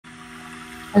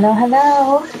Hello,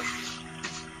 hello.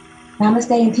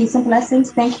 Namaste and peace and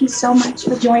blessings. Thank you so much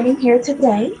for joining here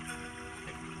today.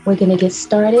 We're going to get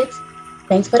started.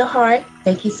 Thanks for the heart.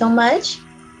 Thank you so much.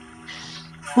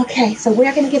 Okay, so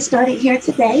we're going to get started here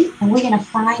today, and we're going to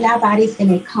find our bodies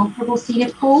in a comfortable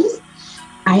seated pose.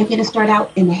 I am going to start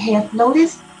out in the half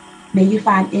lotus. May you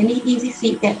find any easy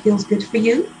seat that feels good for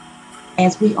you,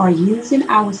 as we are using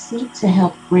our seat to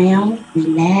help ground,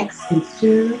 relax, and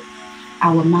soothe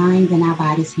our mind and our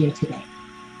bodies here today.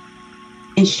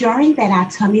 Ensuring that our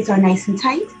tummies are nice and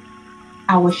tight,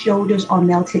 our shoulders are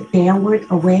melted downward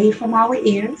away from our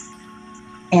ears,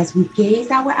 as we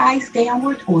gaze our eyes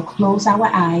downward or close our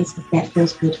eyes if that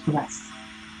feels good for us.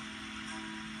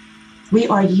 We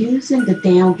are using the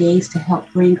down gaze to help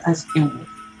bring us inward,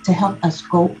 to help us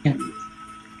go inward,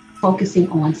 focusing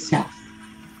on self.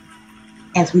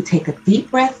 As we take a deep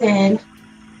breath in,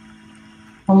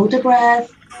 hold the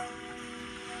breath,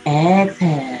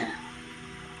 exhale.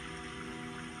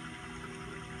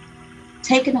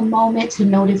 Taking a moment to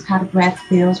notice how the breath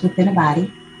feels within the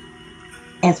body.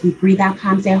 As we breathe our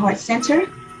palms at heart center,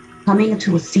 coming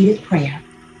into a seated prayer,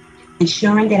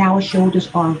 ensuring that our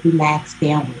shoulders are relaxed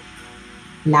downward,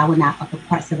 allowing our upper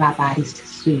parts of our bodies to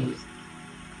soothe.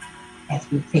 As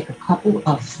we take a couple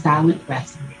of silent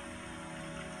breaths.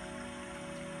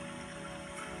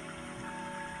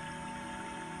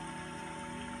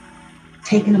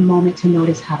 Taking a moment to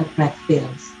notice how the breath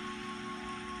feels.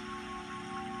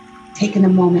 Taking a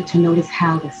moment to notice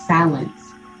how the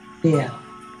silence feels.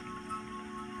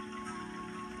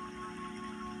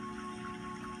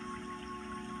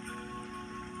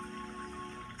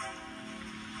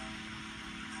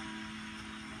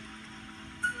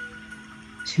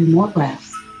 Two more breaths.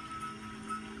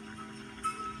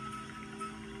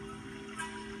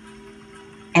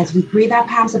 As we breathe our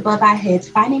palms above our heads,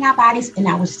 finding our bodies in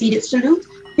our seated salute,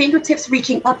 fingertips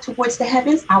reaching up towards the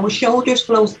heavens, our shoulders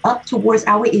flows up towards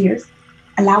our ears,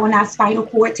 allowing our spinal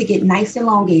cord to get nice and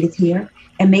elongated here.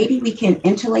 And maybe we can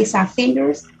interlace our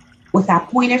fingers with our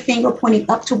pointer finger pointing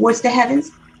up towards the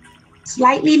heavens,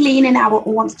 slightly leaning our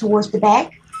arms towards the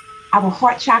back. Our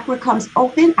heart chakra comes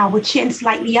open, our chin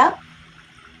slightly up.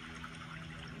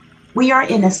 We are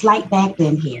in a slight back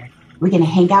bend here. We're going to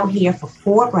hang out here for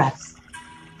 4 breaths.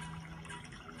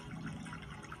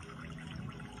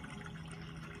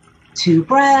 2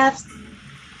 breaths.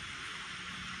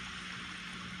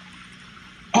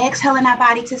 Exhaling our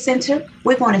body to center.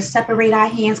 We're going to separate our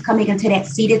hands coming into that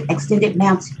seated extended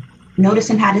mountain.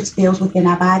 Noticing how this feels within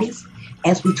our bodies.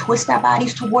 As we twist our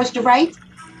bodies towards the right,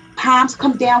 palms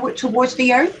come downward towards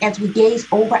the earth as we gaze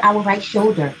over our right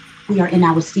shoulder. We are in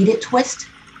our seated twist.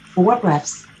 4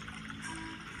 breaths.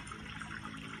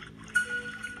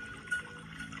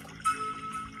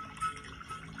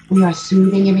 We are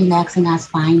soothing and relaxing our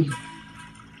spine here.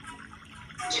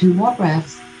 2 more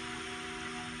breaths.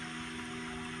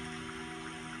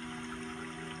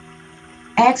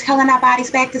 Exhaling our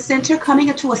bodies back to center, coming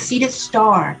into a seated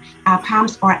star. Our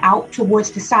palms are out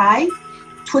towards the side,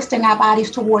 twisting our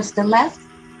bodies towards the left,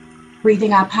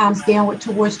 breathing our palms downward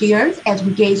towards the earth as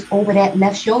we gaze over that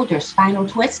left shoulder. Spinal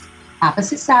twist,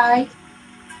 opposite side.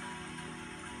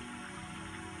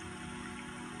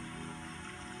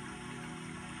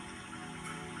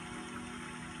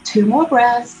 Two more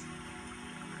breaths.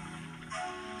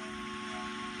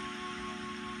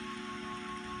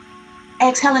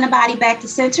 Exhaling the body back to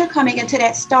center, coming into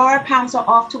that star. Palms are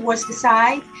off towards the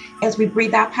side. As we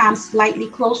breathe our palms slightly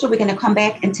closer, we're going to come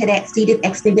back into that seated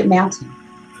extended mountain.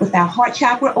 With our heart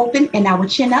chakra open and our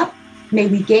chin up, may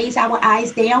we gaze our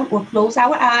eyes down or close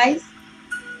our eyes.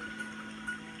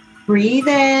 Breathe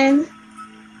in.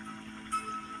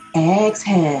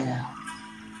 Exhale.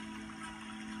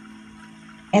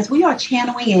 As we are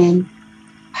channeling in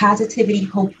positivity,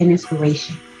 hope, and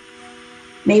inspiration,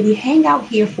 may we hang out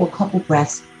here for a couple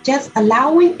breaths, just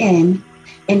allowing in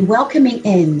and welcoming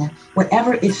in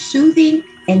whatever is soothing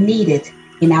and needed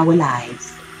in our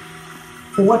lives.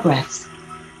 4 breaths.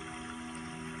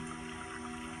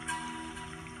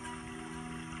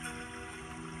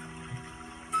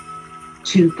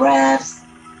 Two breaths.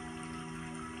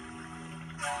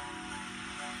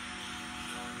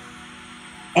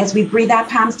 As we breathe our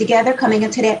palms together, coming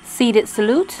into that seated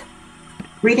salute.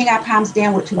 Breathing our palms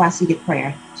downward to our seated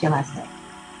prayer, shall I say.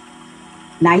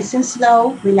 Nice and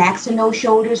slow, relaxing those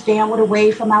shoulders downward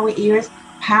away from our ears.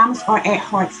 Palms are at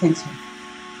heart center.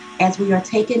 As we are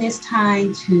taking this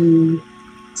time to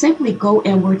simply go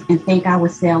inward and thank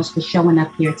ourselves for showing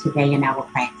up here today in our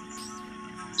practice.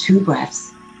 2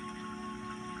 breaths.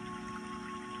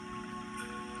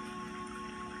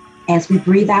 As we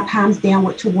breathe our palms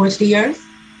downward towards the earth,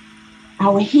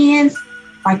 our hands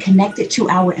are connected to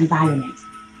our environment.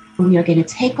 We are going to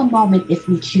take a moment, if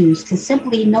we choose, to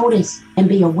simply notice and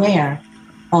be aware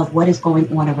of what is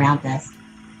going on around us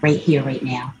right here, right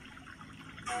now.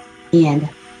 And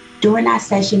during our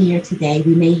session here today,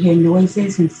 we may hear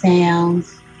noises and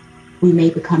sounds. We may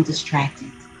become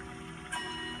distracted.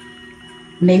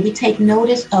 May we take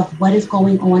notice of what is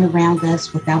going on around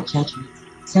us without judgment,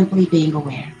 simply being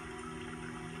aware.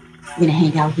 We're going to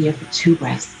hang out here for 2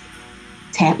 breaths,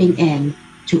 tapping in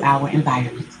to our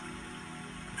environment.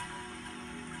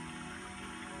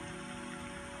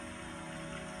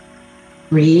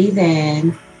 Breathe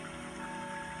in.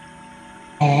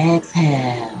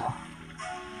 Exhale.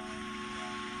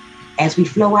 As we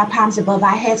flow our palms above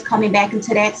our heads, coming back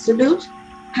into that salute,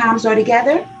 palms are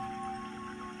together.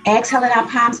 Exhaling our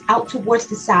palms out towards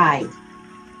the side.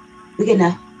 We're going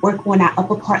to work on our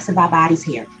upper parts of our bodies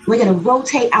here. We're going to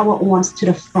rotate our arms to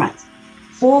the front.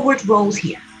 Forward rolls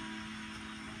here.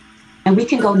 And we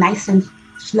can go nice and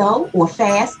slow or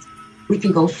fast. We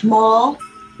can go small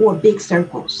or big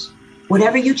circles.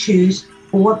 Whatever you choose,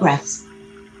 4 breaths.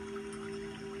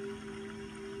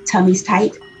 Tummy's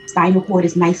tight, spinal cord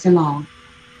is nice and long.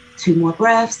 2 more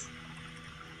breaths.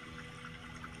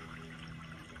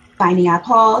 Finding our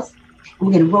pause.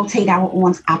 We're going to rotate our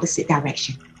arms opposite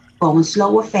direction. Going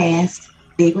slow or fast,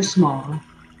 big or small.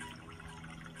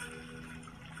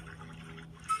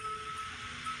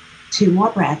 2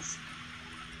 more breaths.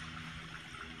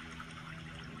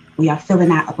 We are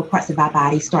feeling our upper parts of our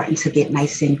body starting to get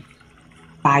nice and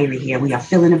fiery here. We are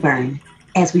feeling a burn.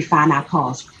 As we find our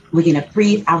pause, we're going to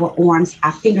breathe our arms,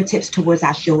 our fingertips towards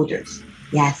our shoulders.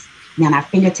 Yes. Now our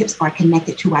fingertips are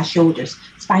connected to our shoulders.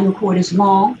 Spinal cord is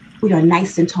long. We are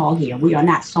nice and tall here. We are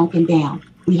not sunken down.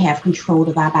 We have control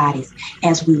of our bodies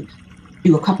as we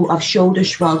do a couple of shoulder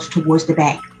shrugs towards the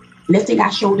back, lifting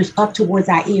our shoulders up towards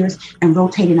our ears and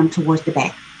rotating them towards the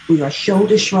back. We are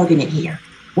shoulder shrugging it here,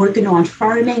 working on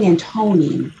firming and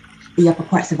toning the upper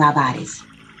parts of our bodies.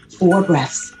 4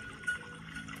 breaths.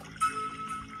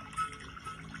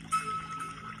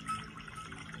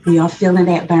 We are feeling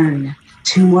that burn.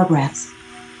 2 more breaths.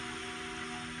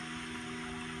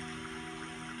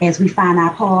 As we find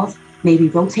our pause, maybe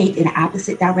rotate in the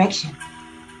opposite direction.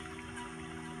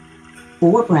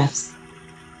 4 breaths.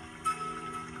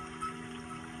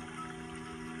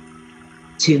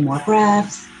 2 more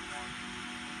breaths.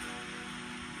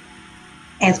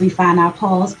 As we find our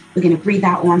pause, we're going to breathe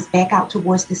our arms back out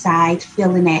towards the side,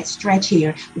 feeling that stretch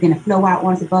here. We're going to flow our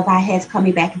arms above our heads,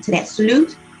 coming back into that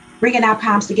salute, bringing our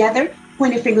palms together,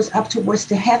 pointing fingers up towards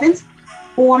the heavens.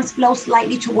 Arms flow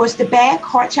slightly towards the back,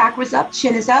 heart chakra's up,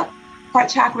 chin is up. Heart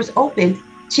chakra's open,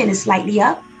 chin is slightly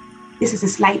up. This is a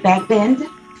slight back bend.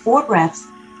 4 breaths.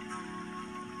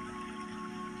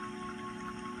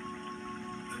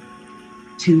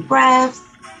 Two breaths.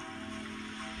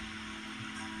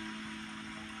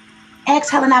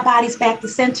 Exhaling our bodies back to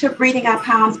center, breathing our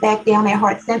palms back down at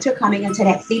heart center, coming into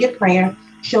that seated prayer.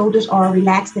 Shoulders are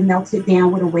relaxed and melted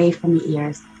downward away from the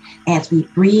ears. As we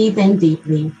breathe in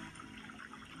deeply.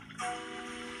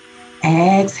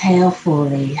 Exhale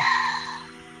fully.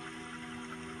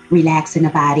 Relaxing the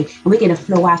body. And we're going to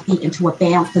flow our feet into a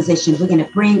bound position. We're going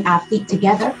to bring our feet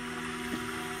together.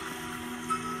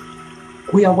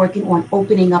 We are working on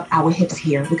opening up our hips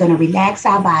here. We're going to relax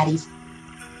our bodies.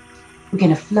 We're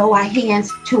going to flow our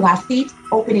hands to our feet,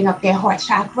 opening up their heart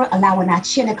chakra, allowing our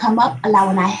chin to come up,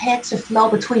 allowing our head to flow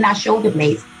between our shoulder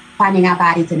blades, finding our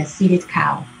bodies in a seated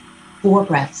cow. 4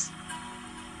 breaths.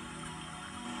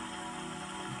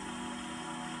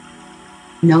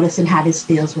 Noticing how this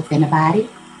feels within the body.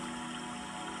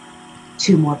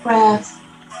 2 more breaths.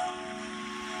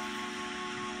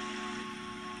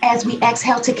 As we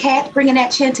exhale to cat, bringing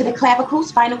that chin to the clavicle,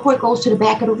 spinal cord goes to the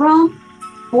back of the room.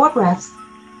 4 breaths.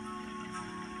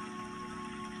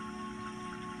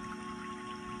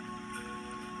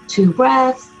 Two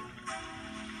breaths.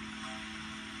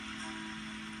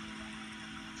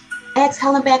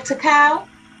 Exhaling back to cow.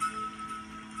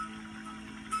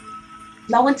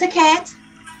 Flow into cat.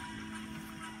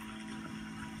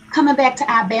 Coming back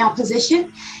to our bound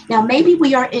position. Now, maybe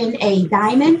we are in a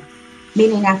diamond,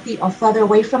 meaning our feet are further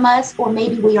away from us, or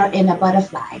maybe we are in a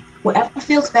butterfly. Whatever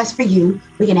feels best for you,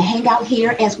 we're going to hang out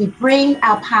here as we bring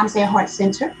our palms at heart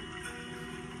center.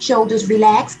 Shoulders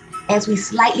relaxed as we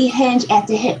slightly hinge at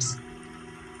the hips.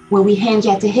 When we hinge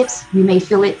at the hips, we may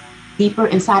feel it deeper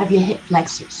inside of your hip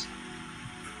flexors.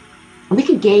 And we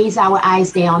can gaze our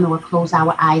eyes down or close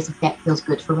our eyes if that feels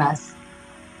good for us.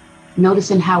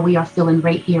 Noticing how we are feeling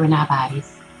right here in our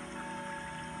bodies.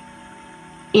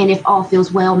 And if all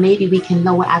feels well, maybe we can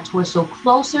lower our torso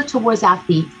closer towards our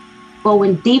feet,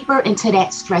 Going deeper into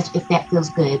that stretch if that feels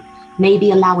good.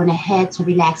 Maybe allowing the head to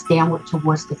relax downward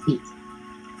towards the feet.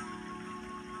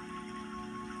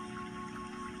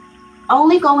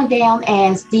 Only going down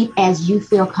as deep as you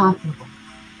feel comfortable.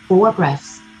 4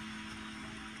 breaths.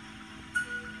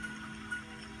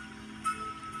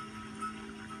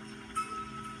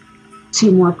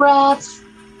 Two more breaths.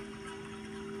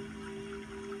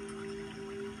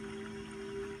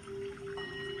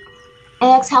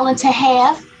 Exhale into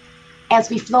half as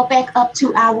we float back up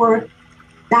to our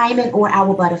diamond or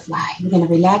our butterfly. We're going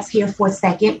to relax here for a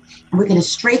second, and we're going to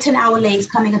straighten our legs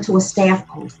coming into a staff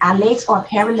pose. Our legs are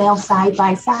parallel side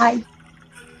by side,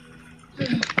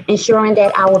 ensuring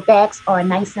that our backs are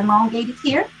nice and elongated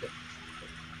here.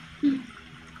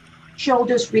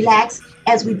 Shoulders relax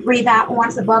as we breathe our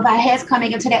arms above our heads,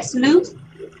 coming into that salute.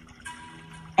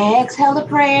 Exhale the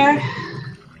prayer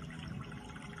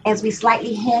as we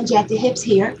slightly hinge at the hips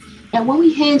here. And when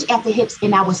we hinge at the hips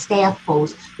in our staff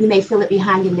pose, you may feel it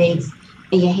behind your legs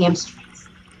and your hamstrings.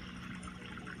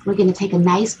 We're going to take a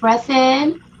nice breath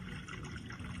in.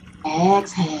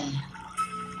 Exhale.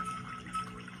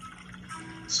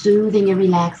 Soothing and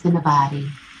relaxing the body.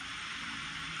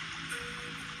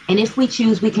 And if we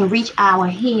choose, we can reach our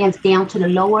hands down to the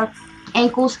lower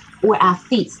ankles or our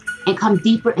feet and come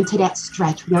deeper into that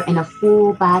stretch. We are in a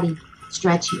full body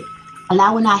stretch here.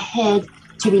 Allowing our head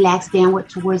to relax downward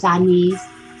towards our knees.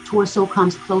 Torso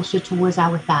comes closer towards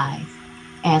our thighs.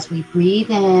 As we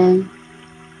breathe in,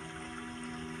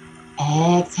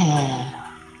 exhale,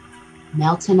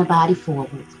 melting the body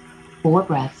forward. 4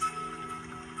 breaths.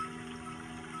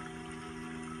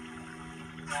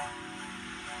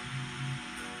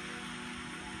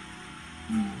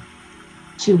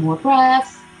 Two more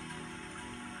breaths.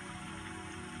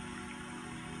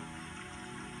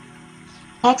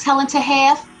 Exhale into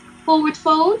half, forward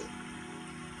fold.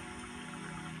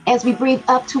 As we breathe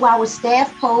up to our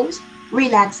staff pose,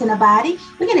 relaxing the body,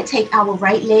 we're going to take our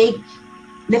right leg,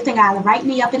 lifting our right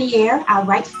knee up in the air. Our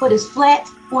right foot is flat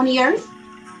on the earth.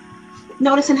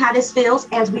 Noticing how this feels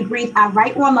as we breathe our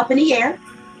right arm up in the air,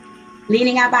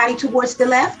 leaning our body towards the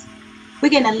left. We're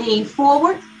going to lean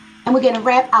forward, and we're going to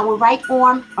wrap our right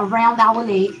arm around our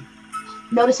leg.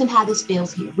 Noticing how this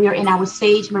feels here. We are in our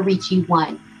Sage Marichi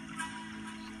 1.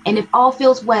 And if all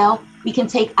feels well, we can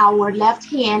take our left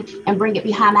hand and bring it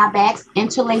behind our backs,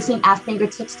 interlacing our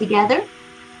fingertips together.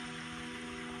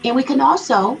 And we can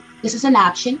also, this is an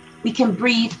option, we can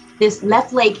breathe this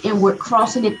left leg inward,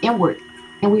 crossing it inward.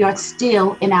 And we are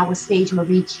still in our Sage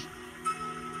Marichi.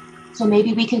 So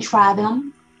maybe we can try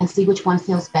them and see which one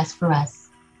feels best for us.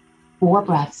 4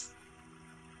 breaths.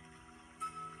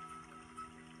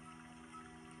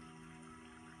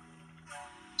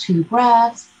 Two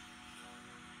breaths.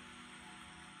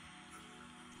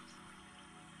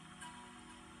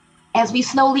 As we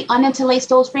slowly uninterlace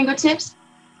those fingertips,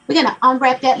 we're going to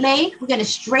unwrap that leg. We're going to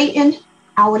straighten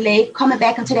our leg, coming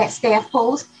back into that staff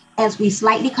pose as we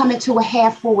slightly come into a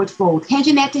half forward fold.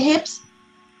 Hinging at the hips,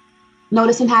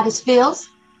 noticing how this feels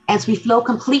as we flow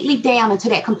completely down into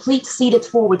that complete seated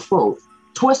forward fold.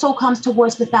 Torso comes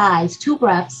towards the thighs. 2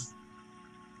 breaths.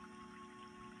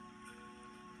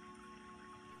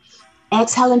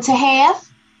 Exhale into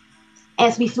half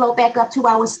as we float back up to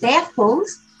our staff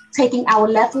pose. Taking our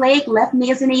left leg, left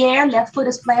knee is in the air, left foot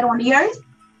is flat on the earth.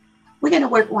 We're going to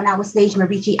work on our Sage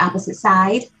Marichi opposite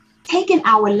side. Taking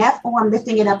our left arm,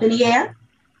 lifting it up in the air,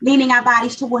 leaning our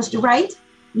bodies towards the right,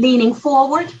 leaning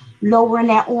forward, lowering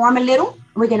that arm a little.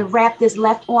 We're going to wrap this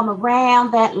left arm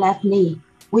around that left knee.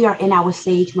 We are in our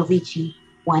Sage Marichi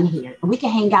 1 here. And we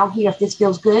can hang out here if this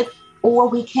feels good, or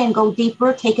we can go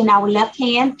deeper, taking our left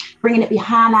hand, bringing it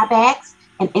behind our backs,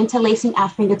 and interlacing our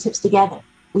fingertips together.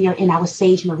 We are in our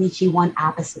Sage Marichi 1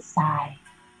 opposite side.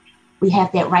 We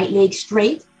have that right leg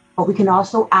straight, but we can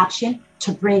also option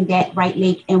to bring that right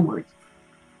leg inward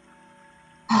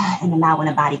and allowing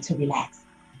the body to relax.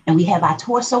 And we have our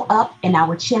torso up and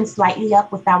our chin slightly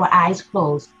up with our eyes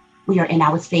closed. We are in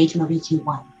our Sage Marichi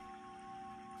 1.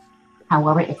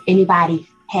 However, if anybody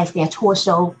has their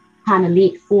torso kind of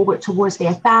leaned forward towards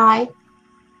their thigh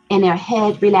and their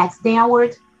head relaxed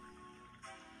downward,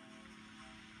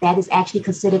 that is actually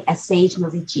considered a Sage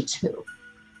Marichi 2.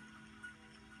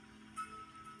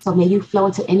 So may you flow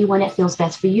into anyone that feels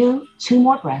best for you. 2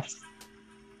 more breaths.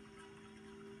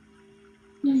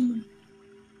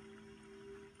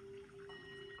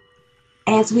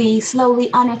 As we slowly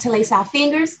uninterlace our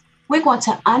fingers, we're going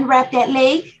to unwrap that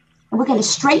leg, and we're going to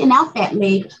straighten out that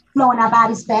leg, flowing our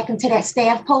bodies back into that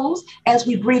staff pose as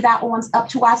we breathe our arms up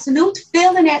to our salute,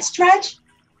 feeling that stretch.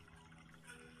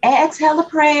 Exhale a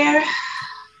prayer.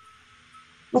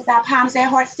 with our palms at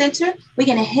heart center. We're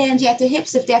going to hinge at the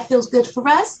hips if that feels good for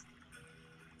us.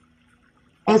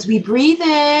 As we breathe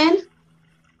in,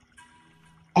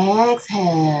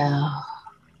 exhale.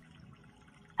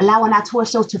 Allowing our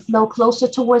torso to flow closer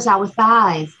towards our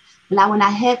thighs. Allowing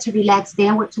our head to relax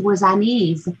downward towards our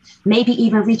knees. Maybe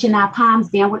even reaching our palms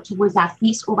downward towards our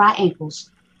feet or our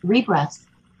ankles. 3 breaths.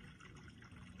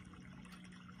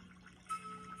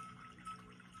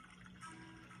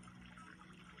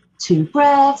 Two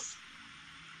breaths.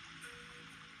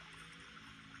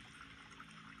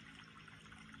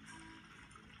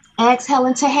 Exhale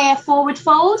into half forward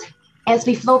fold as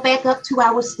we flow back up to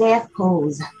our staff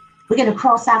pose. We're going to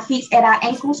cross our feet at our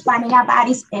ankles, finding our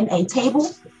bodies in a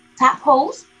tabletop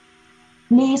pose.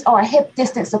 Knees are hip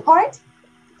distance apart.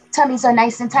 Tummies are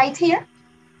nice and tight here.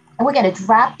 And we're going to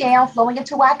drop down, flowing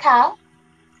into our cow.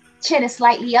 Chin is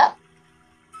slightly up.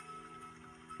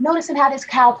 Noticing how this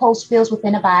cow pose feels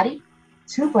within the body.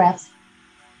 2 breaths.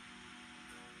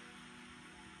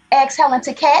 Exhale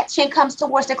into cat. Chin comes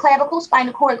towards the clavicle.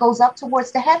 Spinal cord goes up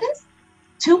towards the heavens.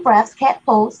 2 breaths, cat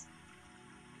pose.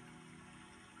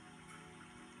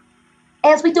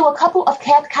 As we do a couple of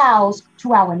cat cows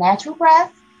to our natural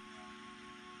breath.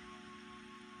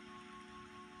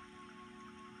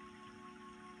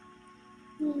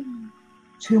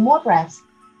 Two more breaths.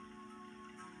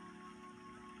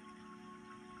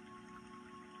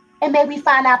 And may we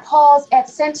find our pause at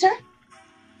center.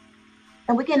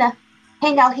 And we're going to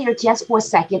hang out here just for a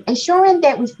second, ensuring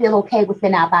that we feel okay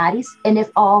within our bodies. And if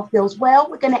all feels well,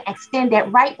 we're going to extend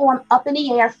that right arm up in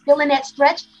the air, feeling that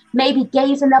stretch, maybe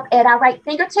gazing up at our right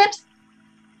fingertips.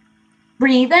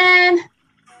 Breathe in.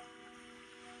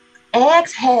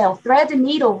 Exhale, thread the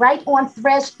needle, right arm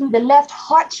threads through the left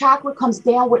heart chakra, comes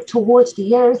downward towards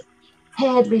the earth.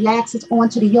 Head relaxes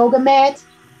onto the yoga mat.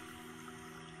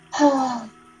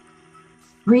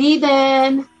 Breathe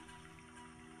in.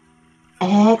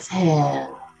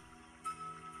 Exhale.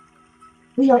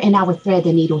 We are in our thread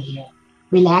the needle here,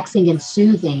 relaxing and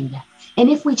soothing. And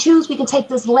if we choose, we can take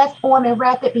this left arm and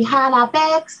wrap it behind our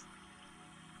backs.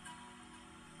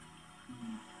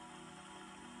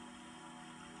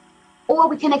 Or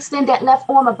we can extend that left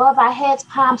arm above our heads,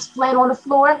 palms flat on the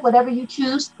floor, whatever you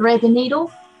choose. Thread the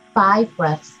needle, 5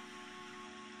 breaths.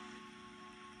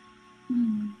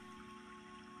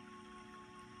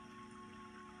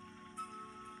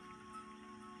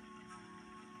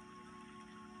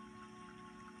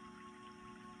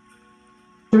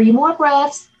 Three more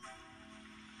breaths.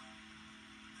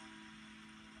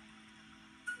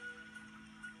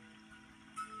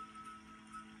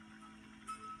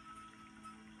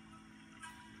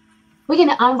 We're going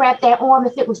to unwrap that arm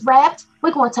if it was wrapped.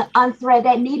 We're going to unthread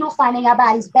that needle, finding our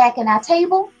bodies back in our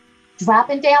table,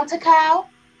 dropping down to cow.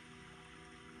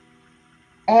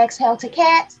 Exhale to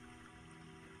cat.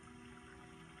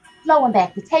 Flowing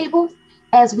back to table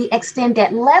as we extend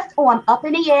that left arm up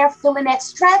in the air, feeling that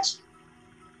stretch.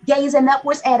 Gazing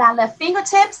upwards at our left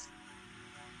fingertips.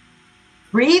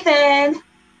 Breathe in.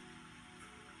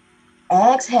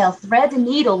 Exhale, thread the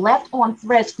needle. Left arm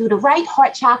threads through the right.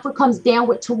 Heart chakra comes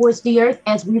downward towards the earth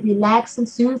as we relax and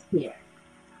soothe here.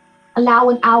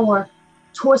 Allowing our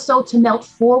torso to melt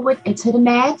forward into the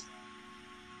mat.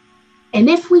 And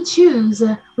if we choose,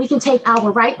 we can take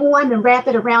our right arm and wrap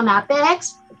it around our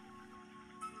backs.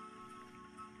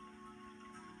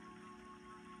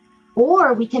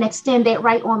 Or we can extend that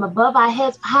right arm above our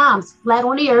heads, palms flat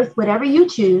on the earth, whatever you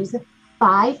choose.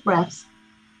 5 breaths.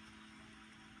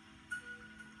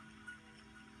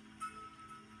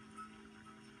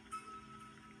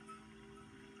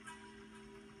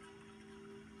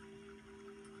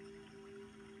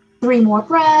 Three more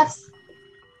breaths.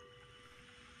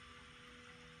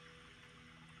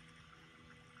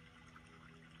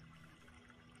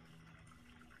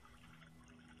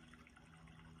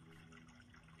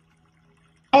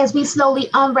 As we slowly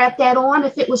unwrap that arm,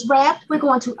 if it was wrapped, we're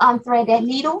going to unthread that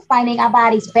needle, finding our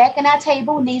bodies back in our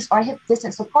table. Knees are hip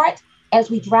distance apart as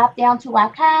we drop down to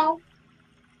our cow.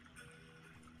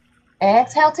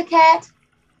 Exhale to cat.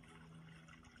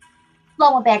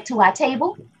 Flowing back to our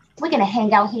table. We're going to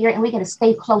hang out here and we're going to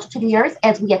stay close to the earth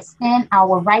as we extend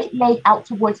our right leg out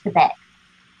towards the back.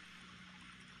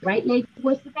 Right leg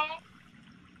towards the back.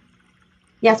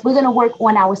 Yes, we're going to work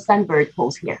on our sunbird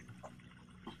pose here.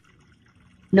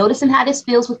 Noticing how this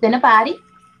feels within the body.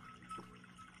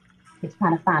 Just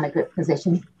trying to find a good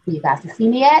position for you guys to see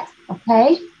me at,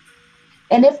 okay?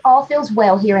 And if all feels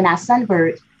well here in our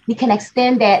sunbird, we can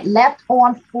extend that left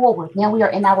arm forward. Now we are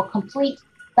in our complete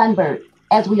sunbird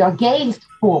as we are gazed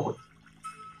forward.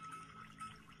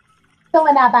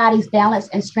 Feeling our bodies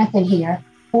balanced and strengthened here.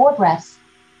 4 breaths.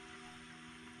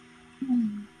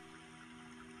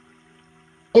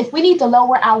 If we need to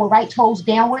lower our right toes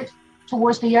downward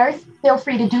towards the earth, feel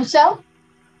free to do so.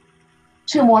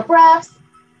 2 more breaths.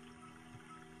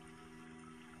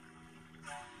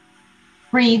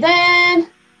 Breathe in.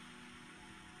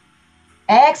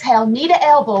 Exhale, knee to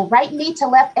elbow, right knee to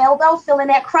left elbow, feeling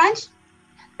that crunch.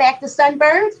 Back to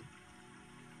sunbird.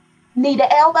 Knee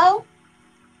to elbow.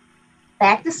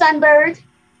 Back to sunbird.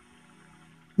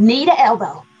 Knee to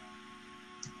elbow.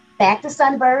 Back to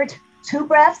sunbird. 2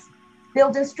 breaths,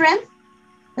 building strength.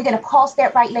 We're going to pulse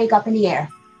that right leg up in the air.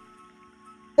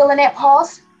 Feeling that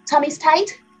pulse, tummy's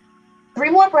tight. 3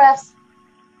 more breaths.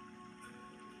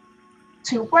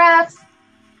 2 breaths.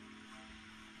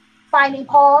 Finding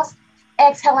pause.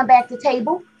 Exhaling back to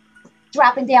table.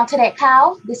 Dropping down to that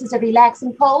cow. This is a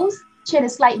relaxing pose. Chin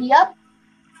is slightly up.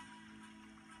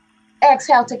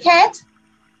 Exhale to cat.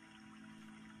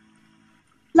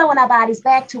 Lowering our bodies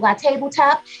back to our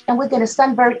tabletop, and we're going to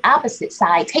sunbird opposite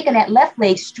side, taking that left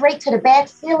leg straight to the back,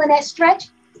 feeling that stretch.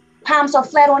 Palms are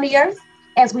flat on the earth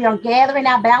as we are gathering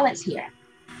our balance here.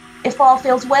 If all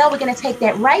feels well, we're going to take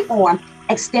that right arm,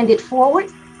 extend it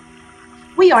forward.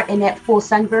 We are in that full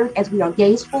sunbird as we are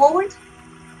gaze forward.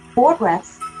 4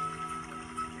 breaths.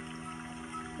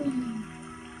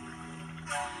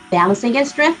 Balancing and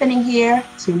strengthening here.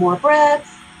 2 more breaths.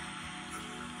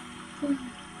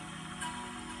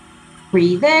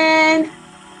 Breathe in.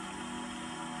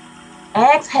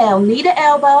 Exhale, knee to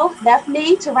elbow, left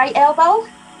knee to right elbow.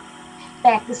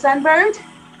 Back to sunbird.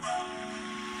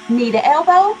 Knee to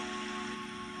elbow.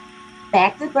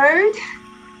 Back to bird.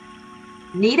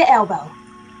 Knee to elbow.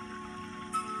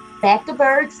 Back to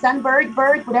bird, sunbird,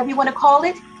 bird, whatever you want to call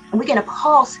it. And we're going to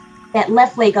pulse that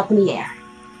left leg up in the air.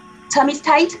 Tummy's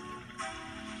tight.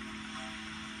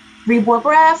 3 more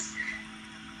breaths.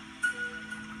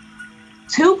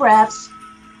 2 breaths.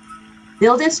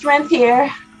 Building strength here.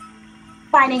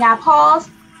 Finding our pause.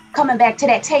 Coming back to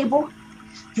that table.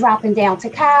 Dropping down to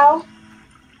cow.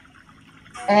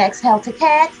 Exhale to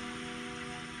cat.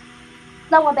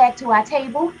 Lowering back to our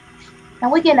table.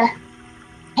 And we're going to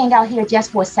hang out here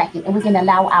just for a second. And we're going to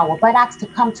allow our buttocks to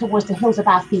come towards the heels of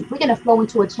our feet. We're going to flow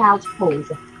into a child's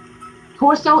pose.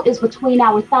 Torso is between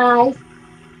our thighs.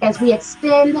 As we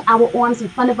extend our arms in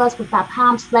front of us with our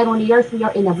palms flat on the earth, we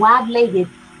are in a wide-legged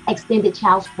extended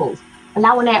child's pose.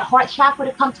 Allowing that heart chakra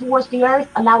to come towards the earth,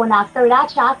 allowing our third eye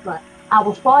chakra,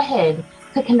 our forehead,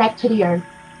 to connect to the earth.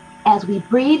 As we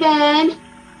breathe in,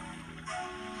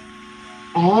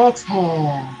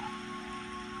 exhale.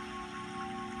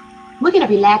 We're going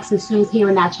to relax and soothe here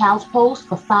in our child's pose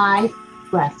for 5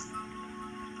 breaths.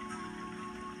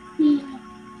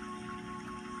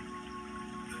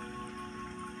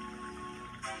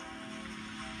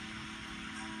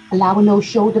 Allowing those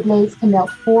shoulder blades to melt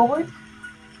forward.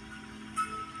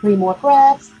 3 more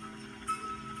breaths.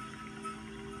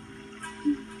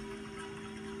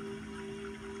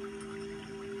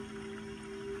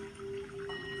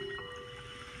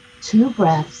 Two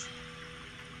breaths.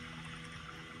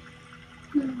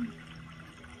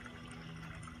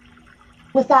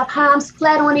 With our palms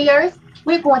flat on the earth,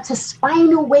 we're going to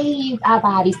spinal wave our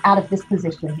bodies out of this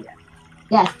position here.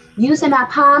 Yes, using our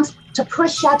palms to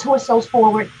push our torsos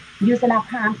forward, using our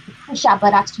palms to push our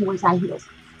buttocks towards our heels.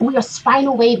 And we are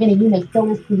spinal waving, and you may feel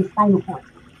this through your spinal cord.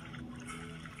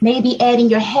 Maybe adding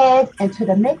your head into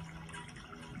the mix.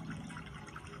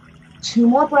 2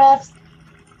 more breaths.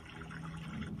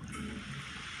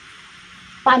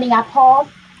 Finding our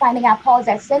pause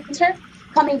at center,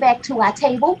 coming back to our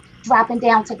table, dropping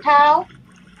down to cow.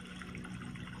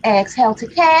 Exhale to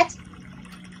cat.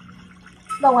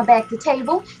 Lowering back to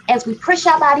table as we push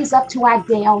our bodies up to our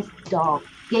down dog.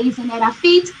 Gazing at our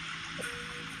feet.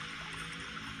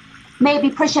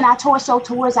 Maybe pushing our torso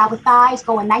towards our thighs,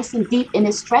 going nice and deep in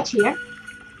this stretch here.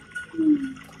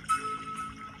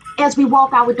 As we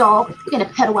walk our dog, we're going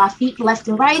to pedal our feet left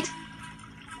and right.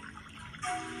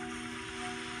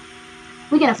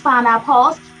 We're going to find our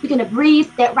pause. We're going to breathe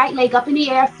that right leg up in the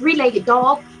air, 3-legged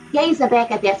dog, gazing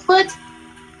back at that foot.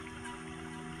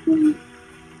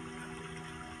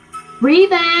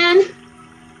 Breathe in.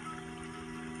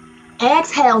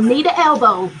 Exhale, knee to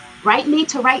elbow, right knee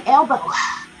to right elbow.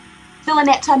 Feeling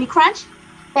that tummy crunch.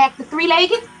 Back to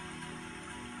 3-legged.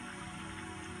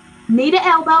 Knee to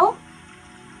elbow.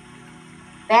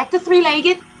 Back to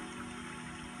 3-legged.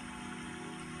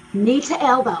 Knee to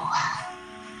elbow.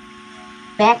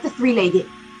 Back to 3-legged.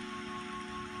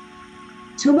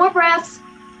 2 more breaths.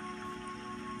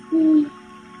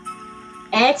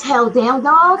 Exhale, down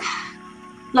dog.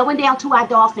 Lowering down to our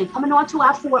dolphin, coming onto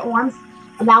our forearms,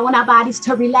 allowing our bodies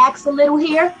to relax a little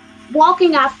here.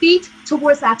 Walking our feet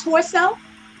towards our torso.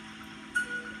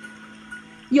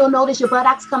 You'll notice your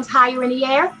buttocks comes higher in the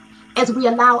air as we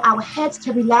allow our heads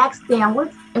to relax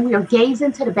downwards, and we are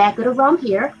gazing to the back of the room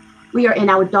here. We are in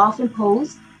our dolphin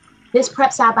pose. This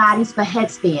preps our bodies for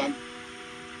headstand.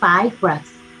 5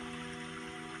 breaths.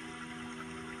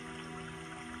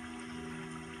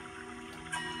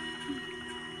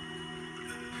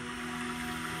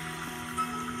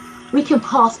 We can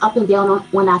pulse up and down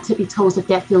on our tippy toes if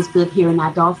that feels good here in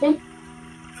our dolphin.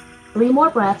 3 more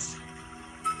breaths.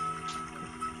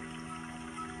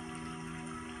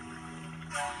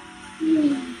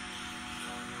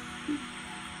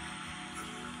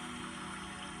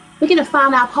 We're going to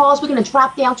find our pause. We're going to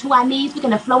drop down to our knees. We're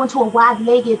going to flow into a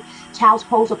wide-legged child's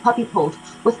pose or puppy pose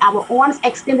with our arms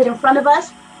extended in front of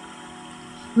us.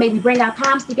 Maybe bring our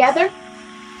palms together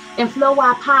and flow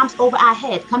our palms over our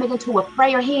head, coming into a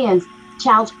prayer hands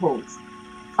child's pose.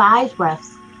 5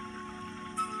 breaths.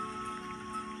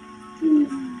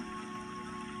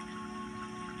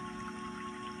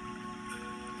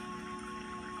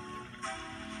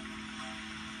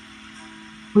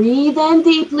 Breathe in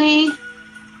deeply.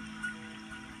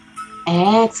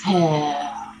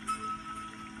 Exhale.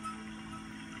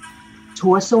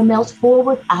 Torso melts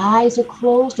forward, eyes are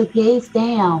closed or gaze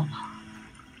down.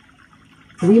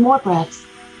 3 more breaths.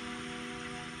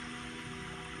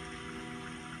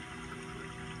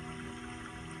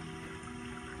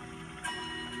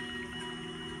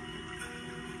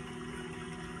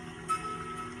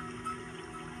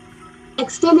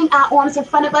 Extending our arms in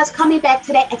front of us, coming back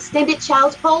to that extended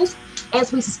child's pose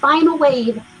as we spinal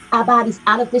wave our bodies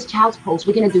out of this child's pose.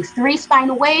 We're going to do 3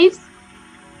 spinal waves.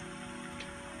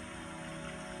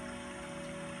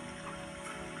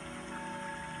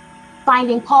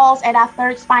 Finding pause at our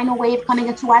 3rd spinal wave, coming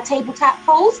into our tabletop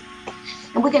pose.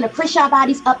 And we're going to push our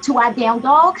bodies up to our down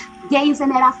dog,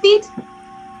 gazing at our feet.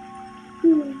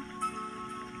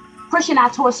 Pushing our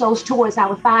torsos towards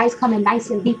our thighs, coming nice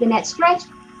and deep in that stretch.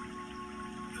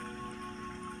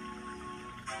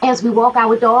 As we walk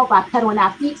our dog by pedaling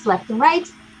our feet left and right.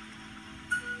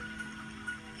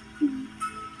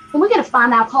 And we're going to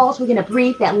find our pause. We're going to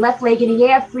breathe that left leg in the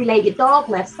air, 3-legged dog,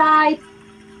 left side.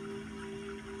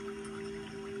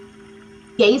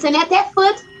 Gazing at that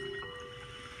foot.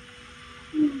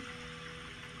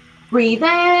 Breathe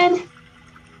in.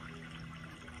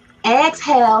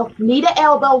 Exhale, knee to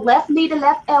elbow, left knee to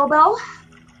left elbow.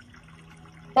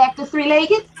 Back to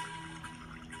 3-legged.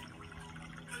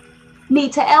 Knee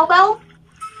to elbow.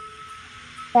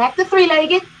 Back to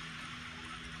 3-legged.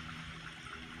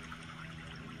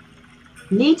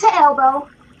 Knee to elbow.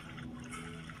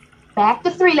 Back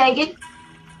to 3-legged.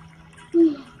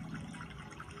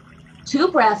 2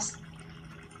 breaths.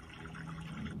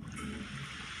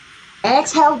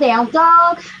 Exhale, down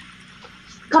dog.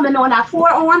 Coming on our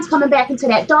forearms, coming back into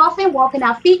that dolphin, walking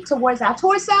our feet towards our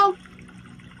torso.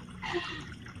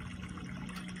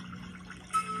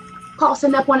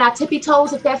 Pulsing up on our tippy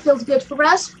toes if that feels good for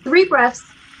us. 3 breaths.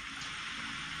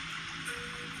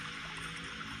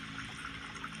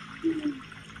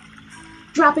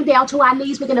 Dropping down to our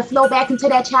knees, we're going to flow back into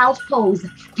that child's pose.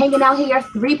 Hanging out here,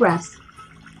 3 breaths.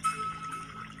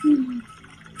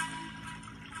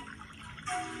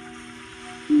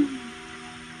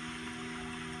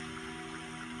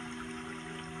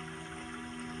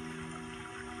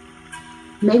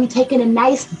 Maybe taking a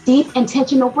nice, deep,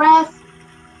 intentional breath.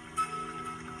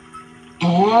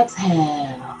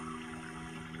 Exhale.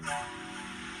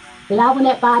 Allowing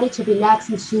that body to relax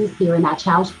and soothe here in our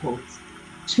child's pose.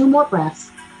 2 more breaths.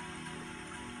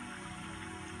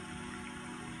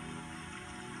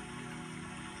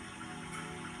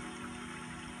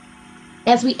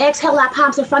 As we exhale our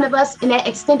palms in front of us in that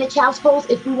extended child's pose,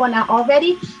 if we were not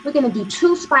already, we're going to do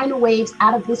 2 spinal waves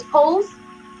out of this pose.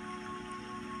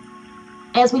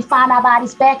 As we find our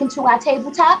bodies back into our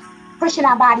tabletop, pushing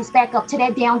our bodies back up to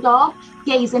that down dog,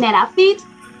 gazing at our feet.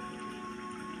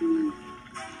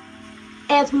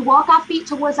 As we walk our feet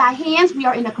towards our hands, we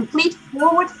are in a complete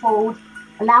forward fold,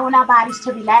 allowing our bodies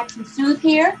to relax and soothe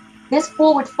here. This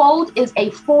forward fold is a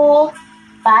full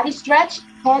body stretch.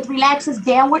 Head relaxes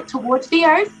downward towards the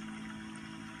earth.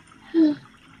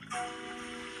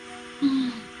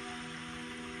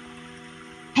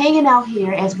 Hanging out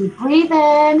here as we breathe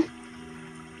in.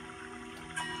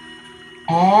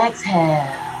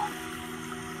 Exhale.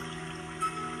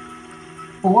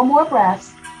 4 more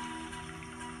breaths.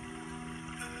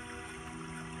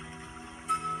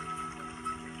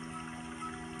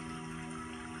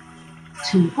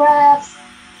 Two breaths.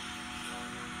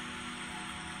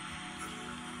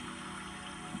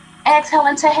 Exhale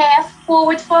into half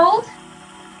forward fold.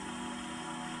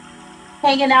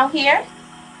 Hanging out here.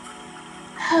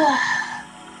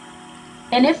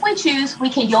 And if we choose, we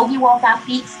can yogi walk our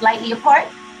feet slightly apart,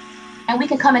 and we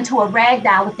can come into a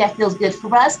ragdoll if that feels good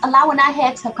for us, allowing our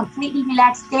head to completely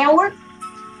relax downward.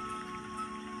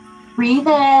 Breathe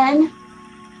in.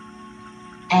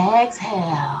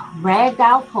 Exhale.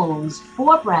 Ragdoll pose.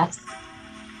 4 breaths.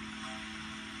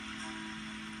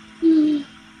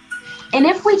 And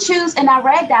if we choose in our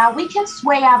ragdoll, we can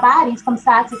sway our bodies from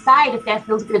side to side if that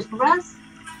feels good for us.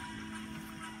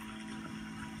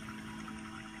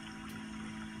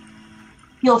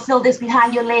 You'll feel this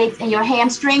behind your legs and your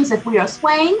hamstrings if we are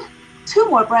swaying. 2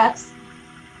 more breaths.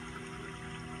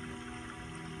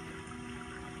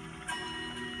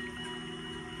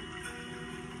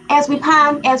 As we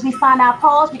find our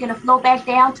pause, we're going to flow back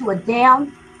down to a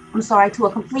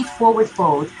complete forward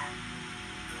fold.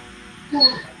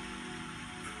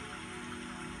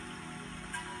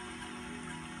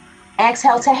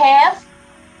 Exhale to half.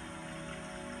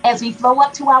 As we flow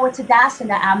up to our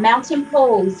Tadasana, our mountain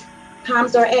pose,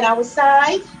 palms are at our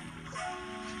side.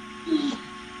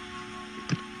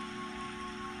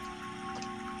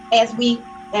 As we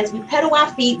pedal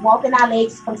our feet, walking our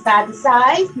legs from side to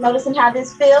side, noticing how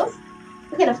this feels.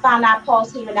 We're going to find our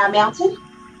pause here in our mountain.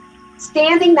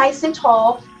 Standing nice and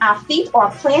tall, our feet are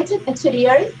planted into the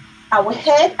earth. Our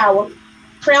head, our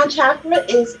crown chakra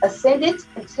is ascended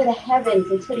into the heavens,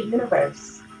 into the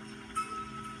universe.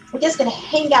 We're just going to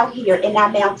hang out here in our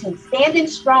mountain, standing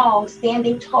strong,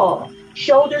 standing tall.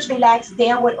 Shoulders relaxed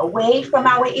downward away from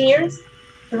our ears.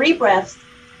 3 breaths.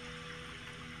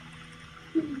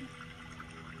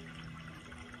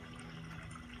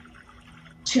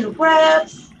 Two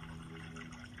breaths.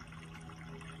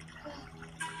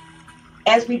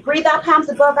 As we breathe our palms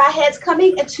above our heads,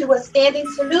 coming into a standing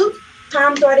salute.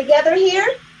 Palms are together here.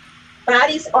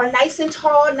 Bodies are nice and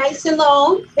tall, nice and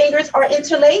long. Fingers are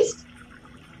interlaced.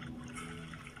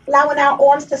 Allowing our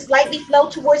arms to slightly flow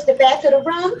towards the back of the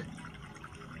room.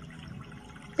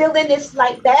 Feeling this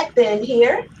slight back bend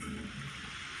here.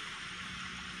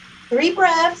 3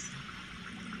 breaths.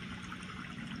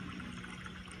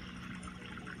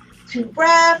 2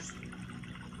 breaths.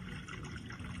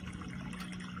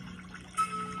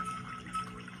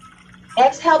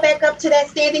 Exhale back up to that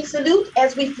standing salute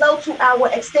as we flow to our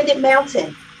extended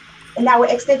mountain. In our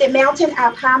extended mountain,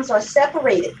 our palms are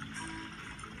separated.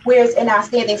 Whereas in our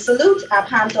standing salute, our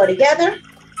palms are together.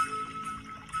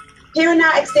 Here in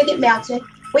our extended mountain,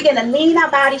 we're going to lean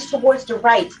our bodies towards the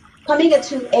right, coming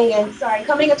into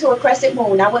a crescent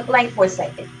moon. I went blank for a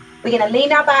second. We're going to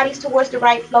lean our bodies towards the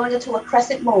right, flowing into a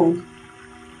crescent moon.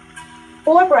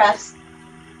 4 breaths.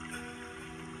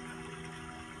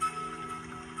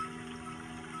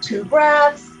 2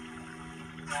 breaths.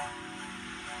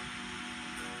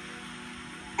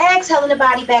 Exhaling the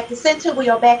body back to center. We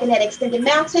are back in that extended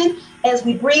mountain. As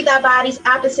we breathe our bodies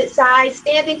opposite sides,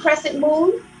 standing crescent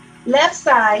moon. Left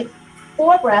side.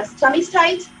 4 breaths. Tummy's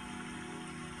tight.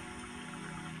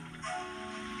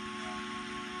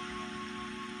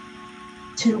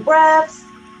 Two breaths.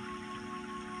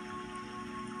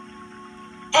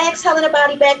 Exhaling the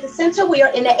body back to center. We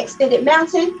are in that extended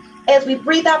mountain. As we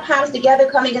breathe our palms together,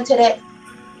 coming into that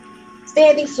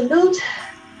standing salute.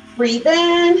 Breathe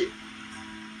in.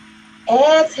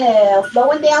 Exhale,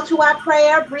 flowing down to our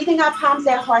prayer, breathing our palms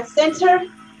at heart center,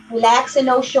 relaxing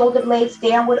those shoulder blades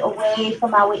downward away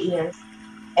from our ears.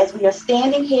 As we are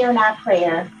standing here in our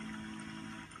prayer,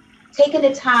 taking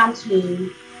the time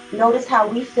to notice how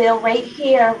we feel right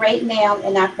here, right now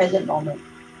in our present moment.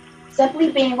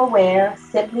 Simply being aware,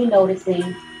 simply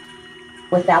noticing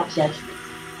without judgment.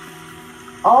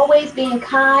 Always being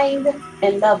kind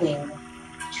and loving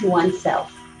to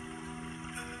oneself.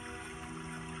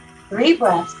 3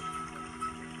 breaths.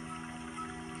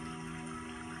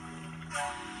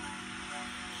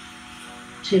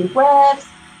 Two breaths.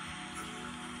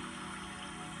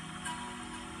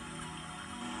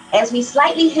 As we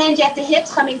slightly hinge at the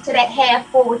hips, coming to that half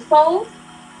forward fold.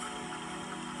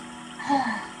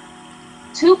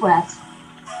 2 breaths.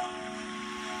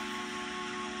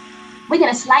 We're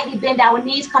going to slightly bend our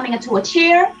knees, coming into a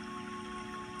chair.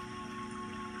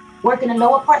 Working the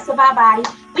lower parts of our body.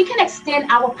 We can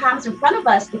extend our palms in front of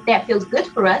us if that feels good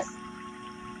for us.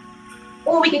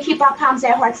 Or we can keep our palms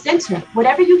at heart center.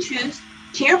 Whatever you choose.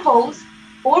 Chair pose.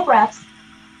 4 breaths.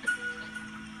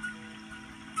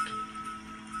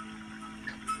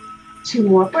 2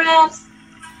 more breaths.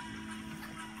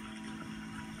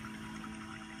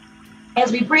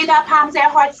 As we breathe our palms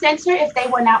at heart center, if they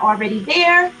were not already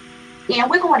there. And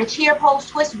we're going to chair pose,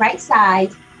 twist right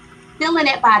side. Feeling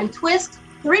that body twist.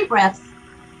 3 breaths.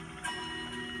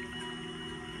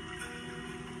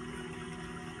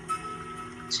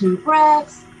 2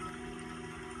 breaths.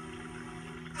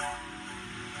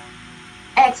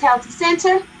 Exhale to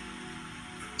center.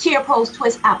 Chair pose,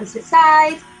 twist opposite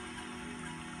sides.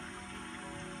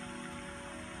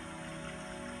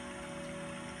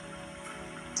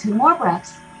 Two more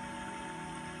breaths.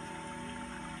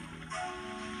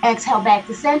 Exhale back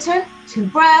to center, 2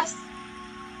 breaths.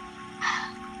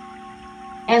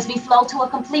 As we flow to a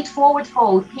complete forward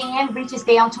fold, hand reaches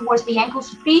down towards the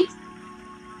ankles or feet.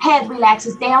 Head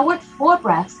relaxes downward, 4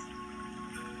 breaths.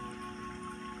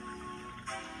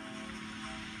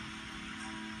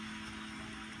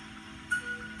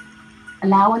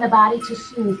 Allowing the body to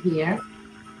soothe here.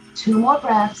 2 more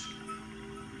breaths.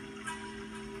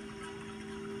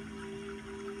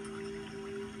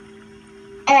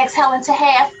 Exhale into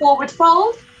half forward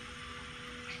fold.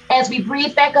 As we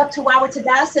breathe back up to our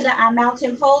Tadasana, our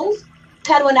mountain pose,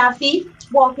 pedaling our feet,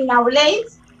 walking our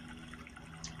legs.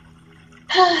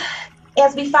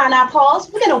 As we find our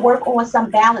pause, we're going to work on some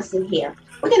balancing here.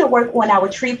 We're going to work on our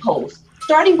tree pose,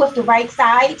 starting with the right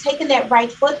side, taking that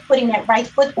right foot, putting that right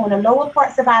foot on the lower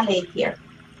parts of our leg here.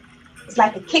 It's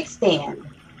like a kickstand.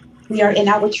 We are in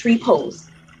our tree pose.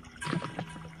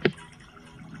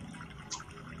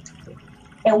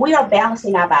 And we are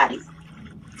balancing our bodies.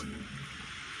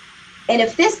 And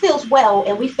if this feels well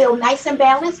and we feel nice and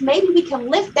balanced, maybe we can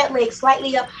lift that leg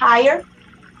slightly up higher,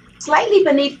 slightly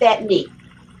beneath that knee,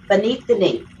 beneath the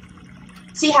knee.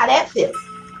 See how that feels.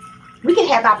 We can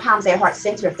have our palms at heart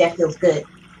center if that feels good.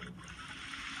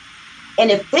 And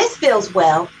if this feels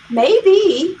well,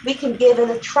 maybe we can give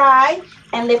it a try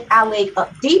and lift our leg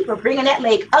up deeper, bringing that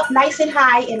leg up nice and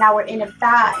high in our inner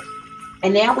thigh.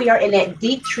 And now we are in that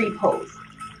deep tree pose.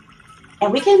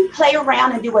 And we can play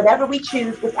around and do whatever we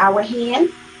choose with our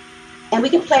hands. And we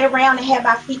can play around and have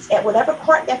our feet at whatever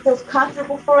part that feels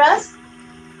comfortable for us.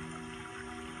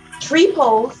 Tree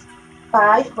pose,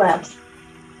 5 breaths.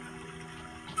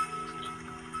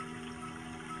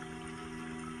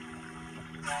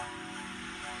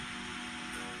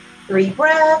 Three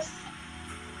breaths.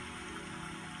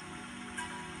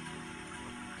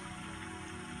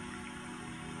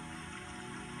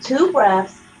 Two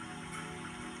breaths.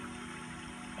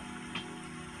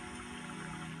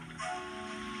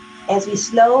 As we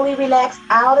slowly relax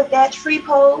out of that tree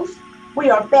pose, we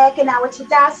are back in our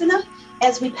Tadasana.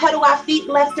 As we pedal our feet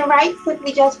left and right,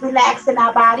 simply just relaxing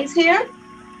our bodies here.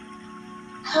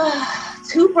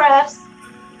 2 breaths.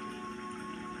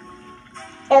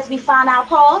 As we find our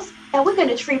pause, and we're going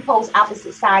to tree pose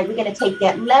opposite side. We're going to take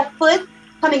that left foot,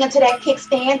 coming into that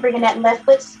kickstand, bringing that left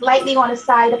foot slightly on the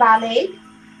side of our leg,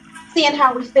 seeing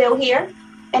how we feel here.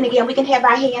 And again, we can have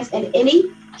our hands in any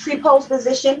tree pose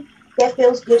position that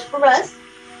feels good for us.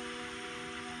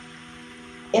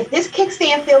 If this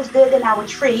kickstand feels good in our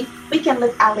tree, we can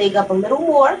lift our leg up a little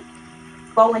more,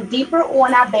 going deeper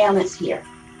on our balance here.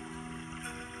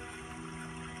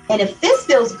 And if this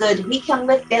feels good, we can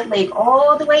lift that leg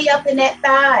all the way up in that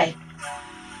thigh,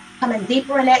 coming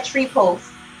deeper in that tree pose.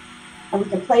 And we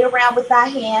can play around with our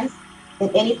hands in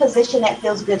any position that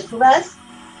feels good for us.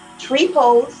 Tree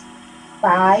pose,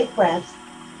 5 breaths.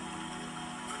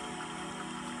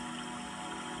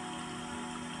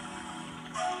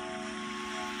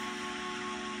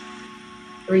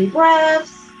 Three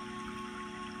breaths.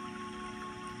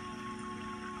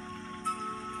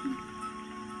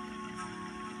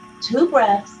 Two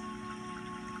breaths.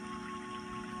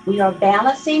 We are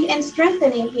balancing and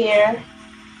strengthening here.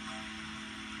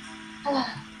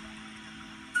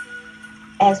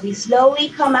 As we slowly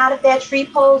come out of that tree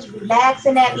pose,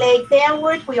 relaxing that leg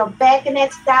downward, we are back in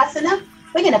that Tadasana.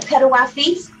 We're going to pedal our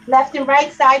feet left and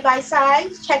right, side by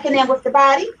side, checking in with the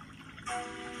body.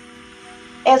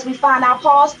 As we find our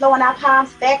pause, flowing our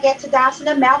palms back at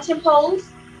Tadasana, mountain pose.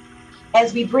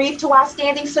 As we breathe to our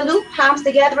standing salute, palms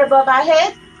together above our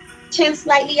head, chin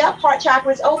slightly up, heart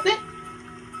chakra is open.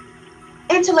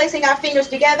 Interlacing our fingers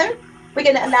together, we're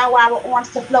going to allow our arms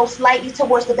to flow slightly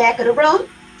towards the back of the room,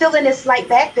 feeling this slight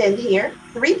back bend here.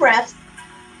 3 breaths.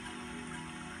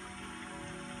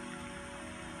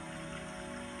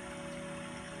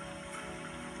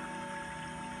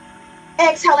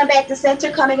 Exhaling back to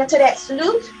center, coming into that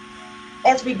salute.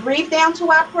 As we breathe down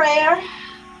to our prayer,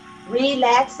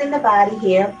 relaxing the body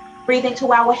here. Breathing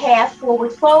to our half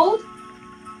forward fold.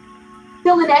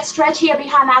 Feeling that stretch here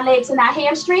behind our legs and our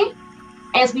hamstring.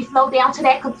 As we flow down to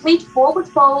that complete forward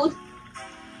fold.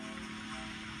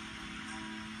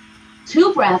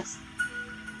 2 breaths.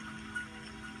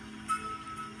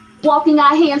 Walking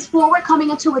our hands forward,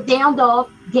 coming into a down dog,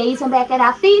 gazing back at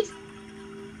our feet.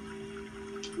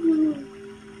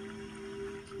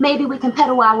 Maybe we can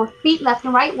pedal our feet left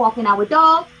and right, walking our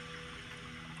dog.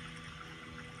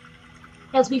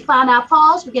 As we find our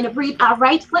pause, we're going to breathe our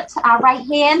right foot to our right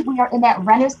hand. We are in that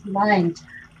runner's lunge.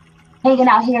 Hanging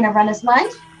out here in a runner's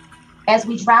lunge. As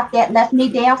we drop that left knee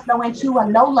down, flow into a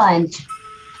low lunge.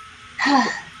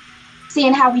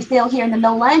 Seeing how we feel here in the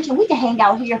low lunge, and we can hang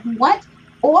out here if we want,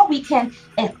 or we can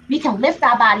lift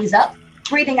our bodies up,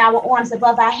 breathing our arms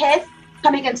above our heads,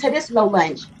 coming into this low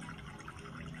lunge.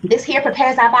 This here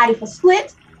prepares our body for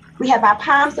split. We have our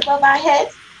palms above our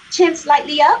heads, chin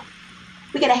slightly up.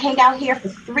 We're going to hang out here for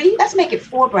 3. Let's make it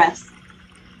 4 breaths.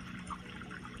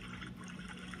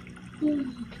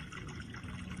 2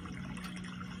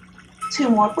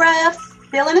 more breaths.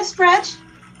 Feeling a stretch.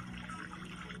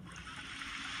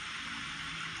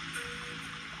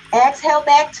 Exhale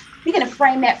back. We're going to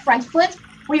frame that front foot.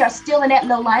 We are still in that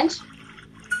low lunge.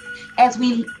 As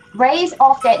we raise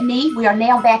off that knee, we are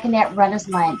now back in that runner's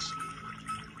lunge.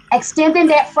 Extending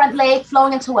that front leg,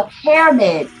 flowing into a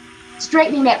pyramid.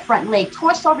 Straightening that front leg.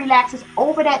 Torso relaxes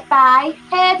over that thigh.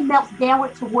 Head melts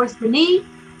downward towards the knee.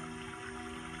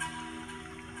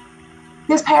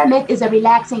 This pyramid is a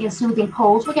relaxing and soothing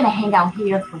pose. We're going to hang out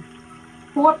here for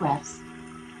 4 breaths.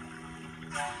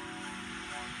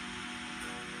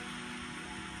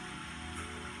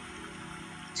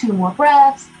 2 more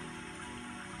breaths.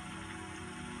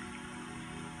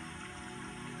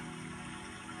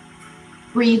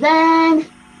 Breathe in.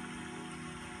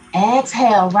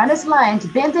 Exhale, runner's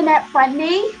lunge. Bending that front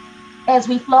knee as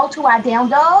we flow to our down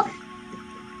dog.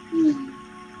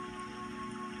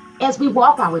 As we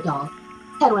walk our dog,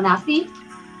 head on our feet.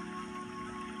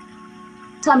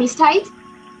 Tummy's tight.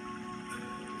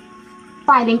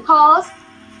 Finding pause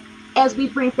as we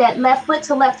bring that left foot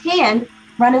to left hand.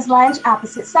 Runner's lunge,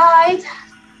 opposite side.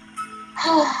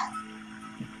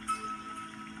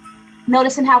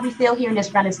 Noticing how we feel here in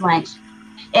this runner's lunge.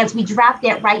 As we drop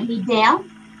that right knee down,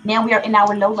 now we are in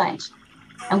our low lunge.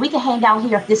 And we can hang out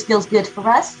here if this feels good for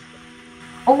us.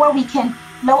 Or we can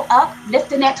flow up,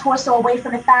 lifting that torso away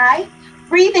from the thigh,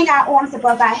 breathing our arms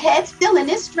above our heads, feeling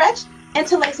this stretch,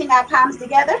 interlacing our palms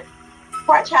together.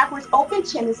 Heart chakras open,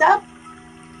 chin is up.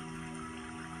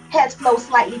 Heads flow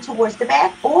slightly towards the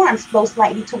back, arms flow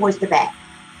slightly towards the back.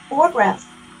 4 breaths.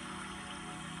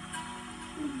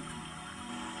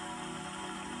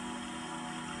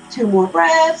 2 more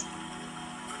breaths.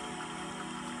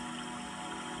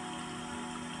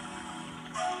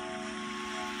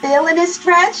 Feeling this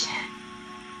stretch.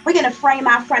 We're going to frame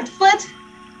our front foot.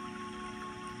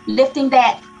 Lifting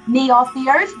that knee off the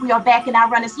earth. We are back in our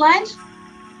runner's lunge.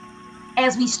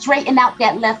 As we straighten out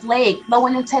that left leg,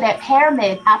 flowing into that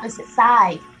pyramid, opposite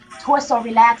side. Torso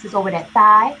relaxes over that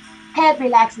thigh. Head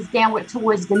relaxes downward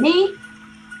towards the knee.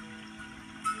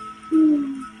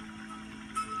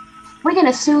 We're going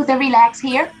to soothe and relax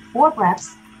here. 4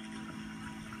 breaths.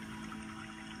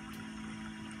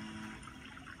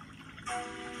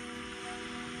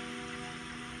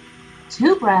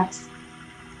 2 breaths.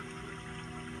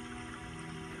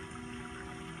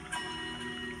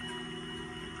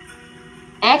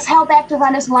 Exhale back to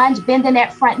runner's lunge, bending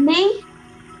that front knee.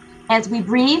 As we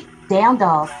breathe, down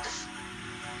dog.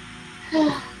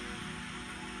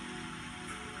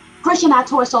 Pushing our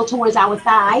torso towards our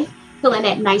thigh, feeling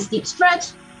that nice deep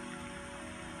stretch.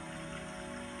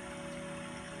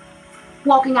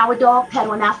 Walking our dog,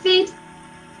 pedaling our feet.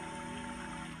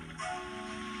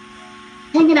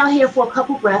 Hanging out here for a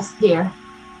couple breaths here.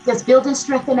 Just building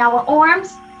strength in our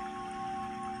arms.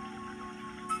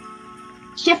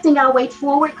 Shifting our weight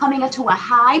forward, coming into a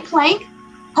high plank,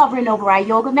 hovering over our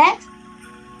yoga mat.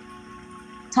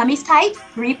 Tummy's tight,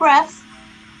 3 breaths.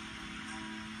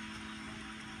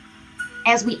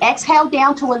 As we exhale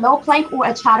down to a low plank or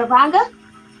a chaturanga,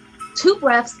 2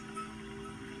 breaths.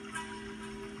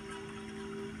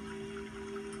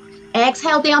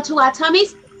 Exhale down to our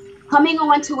tummies, coming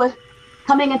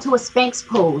into a Sphinx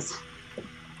pose.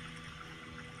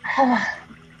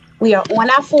 We are on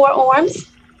our forearms.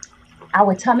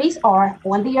 Our tummies are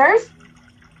on the earth.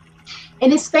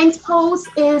 And this Sphinx pose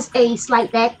is a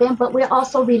slight back bend, but we're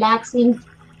also relaxing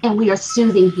and we are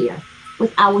soothing here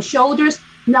with our shoulders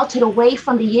melted away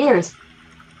from the ears.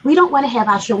 We don't want to have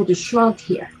our shoulders shrugged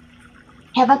here.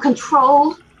 Having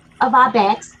control of our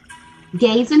backs,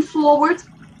 gazing forward.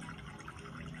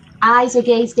 Eyes are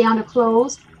gazed down or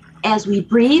closed. As we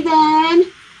breathe in,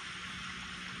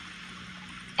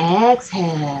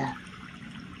 exhale.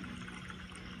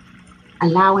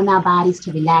 Allowing our bodies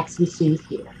to relax and soothe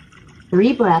here.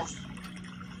 3 breaths.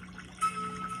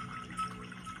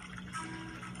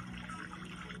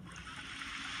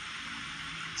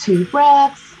 2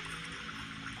 breaths.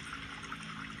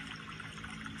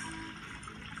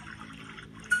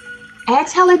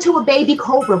 Exhale into a baby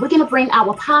cobra. We're going to bring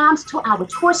our palms to our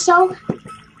torso.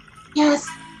 Yes,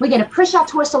 we're going to push our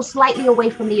torso slightly away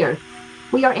from the earth.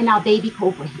 We are in our baby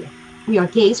cobra here. We are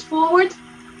gaze forward.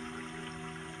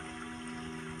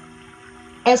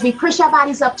 As we push our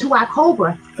bodies up to our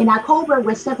cobra, in our cobra,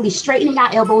 we're simply straightening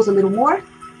our elbows a little more.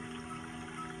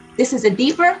 This is a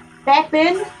deeper back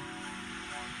bend.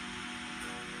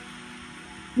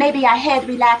 Maybe our head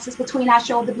relaxes between our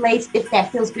shoulder blades if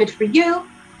that feels good for you.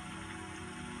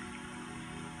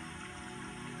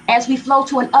 As we flow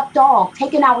to an up dog,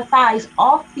 taking our thighs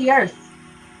off the earth.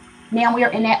 Now we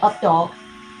are in that up dog.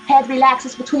 Head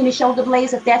relaxes between the shoulder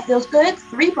blades if that feels good.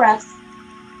 3 breaths.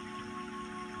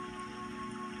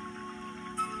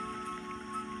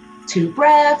 2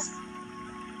 breaths.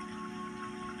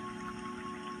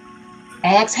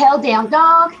 Exhale, down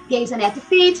dog, gazing at the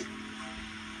feet.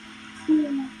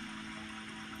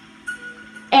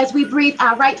 As we breathe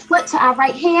our right foot to our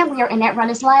right hand, we are in that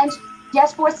runner's lunge.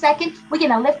 Just for a second, we're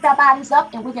going to lift our bodies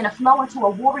up and we're going to flow into a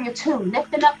warrior 2,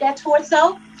 lifting up that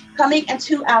torso, coming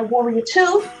into our warrior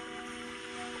 2.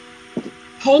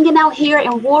 Hanging out here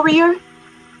in warrior,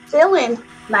 feeling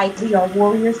like we are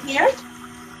warriors here.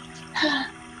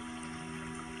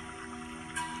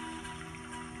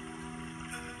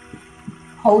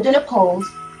 Holding a pose.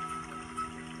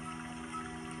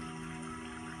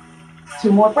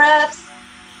 2 more breaths.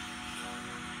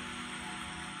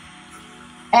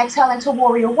 Exhale into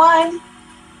warrior 1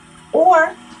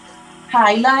 or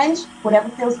high lunge, whatever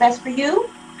feels best for you.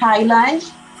 High lunge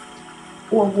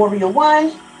or warrior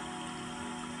 1.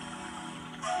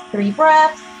 3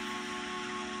 breaths.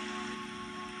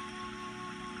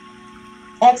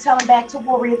 Exhaling back to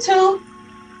warrior 2.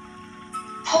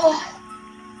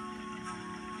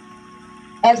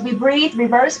 As we breathe,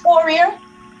 reverse warrior.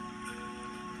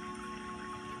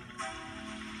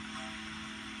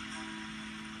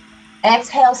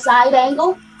 Exhale, side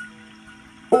angle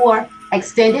or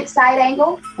extended side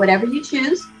angle, whatever you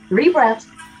choose. 3 breaths.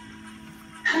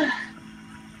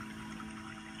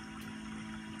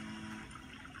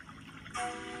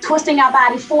 Twisting our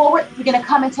body forward, we're going to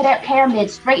come into that pyramid,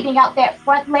 straightening out that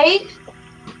front leg.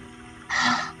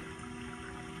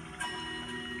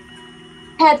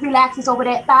 Head relaxes over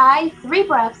that thigh. 3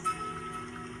 breaths.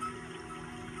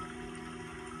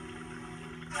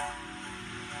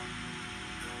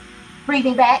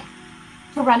 Breathing back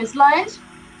to runner's lunge.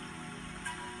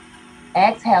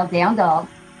 Exhale, down dog.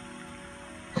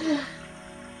 And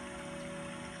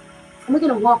we're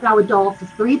going to walk our dog for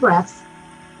 3 breaths.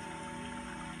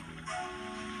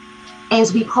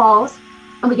 As we pause,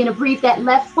 and we're going to breathe that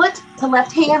left foot to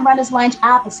left hand, runner's lunge,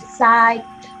 opposite side.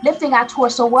 Lifting our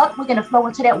torso up, we're going to flow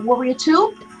into that warrior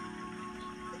 2.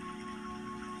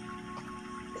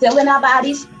 Feeling our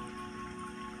bodies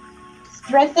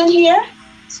strengthen here.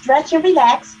 Stretch and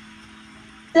relax.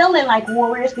 Feeling like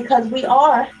warriors because we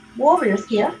are warriors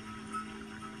here.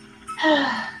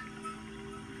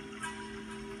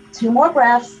 2 more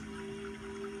breaths.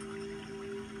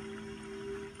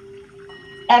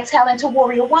 Exhale into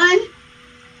warrior 1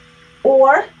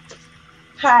 or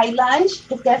high lunge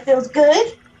if that feels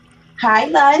good. High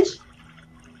lunge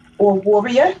or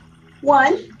warrior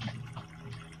 1.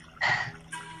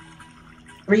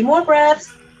 3 more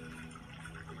breaths.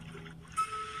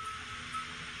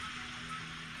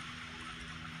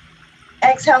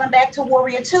 Exhaling back to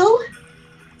warrior 2.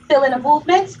 Feeling the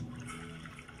movement.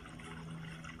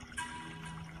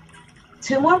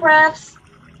 2 more breaths.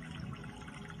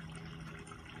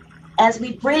 As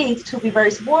we breathe to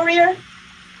reverse warrior.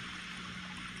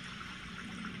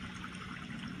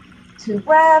 2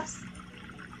 breaths.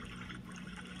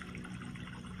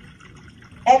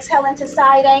 Exhale into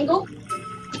side angle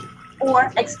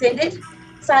or extended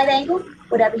side angle,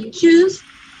 whatever you choose.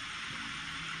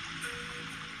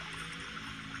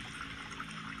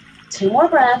 2 more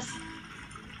breaths.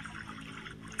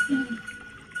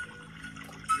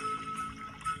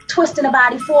 Twisting the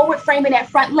body forward, framing that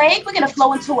front leg. We're going to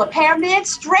flow into a pyramid,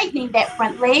 straightening that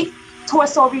front leg.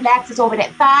 Torso relaxes over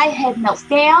that thigh, head melts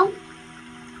down.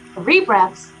 3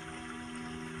 breaths.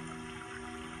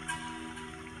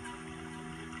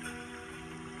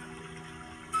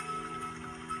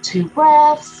 Two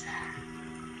breaths.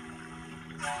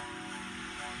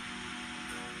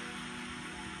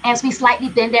 As we slightly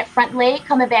bend that front leg,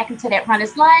 coming back into that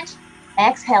runner's lunge.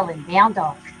 Exhaling, down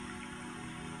dog.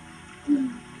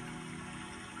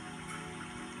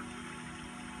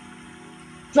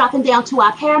 Dropping down to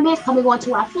our pyramid, coming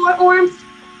onto our forearms.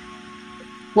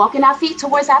 Walking our feet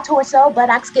towards our torso,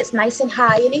 buttocks gets nice and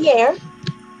high in the air.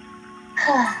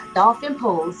 Dolphin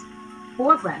pose,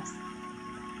 4 breaths.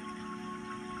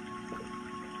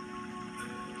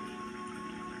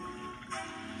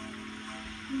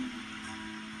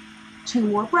 2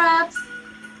 more breaths.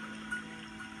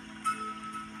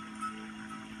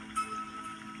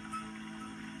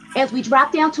 As we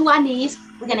drop down to our knees,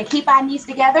 we're going to keep our knees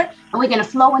together and we're going to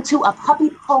flow into a puppy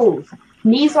pose.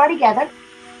 Knees are together.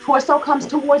 Torso comes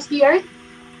towards the earth.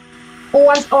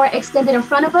 Arms are extended in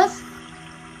front of us.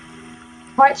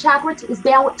 Heart chakra is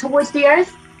downward towards the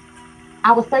earth.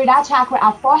 Our third eye chakra,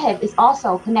 our forehead, is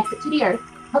also connected to the earth.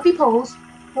 Puppy pose,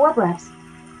 4 breaths.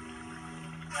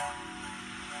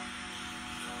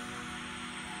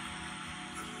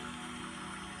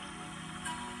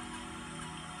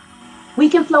 We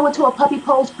can flow into a puppy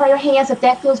pose, prayer hands if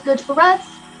that feels good for us.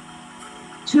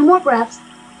 2 more breaths.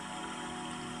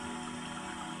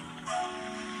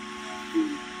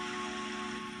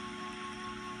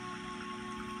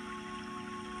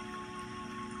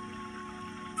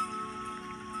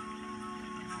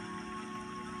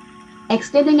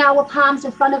 Extending our palms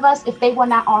in front of us if they were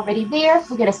not already there.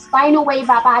 We're going to spinal wave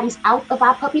our bodies out of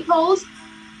our puppy pose.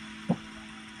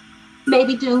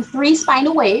 Maybe do 3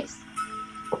 spinal waves.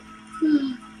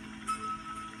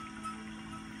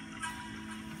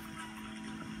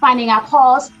 Finding our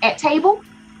paws at table,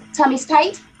 tummy's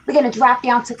tight. We're going to drop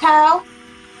down to cow.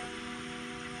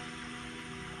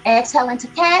 Exhale into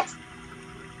cat.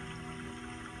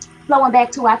 Flowing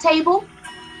back to our table.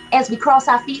 As we cross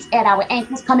our feet at our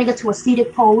ankles, coming into a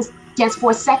seated pose just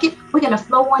for a second. We're going to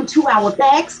flow onto our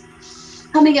backs,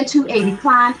 coming into a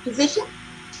reclined position.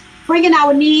 Bringing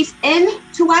our knees in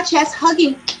to our chest,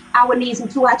 hugging our knees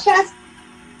into our chest.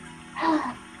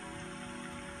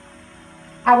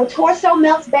 Our torso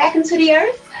melts back into the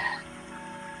earth.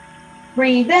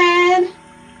 Breathe in.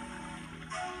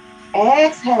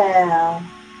 Exhale.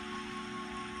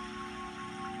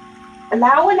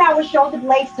 Allowing our shoulder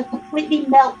blades to completely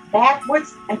melt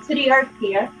backwards into the earth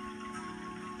here.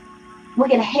 We're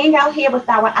going to hang out here with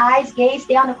our eyes gazed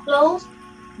down and closed.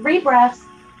 3 breaths.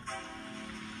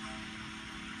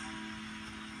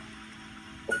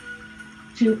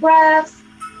 Two breaths.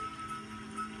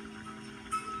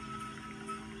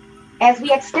 As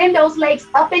we extend those legs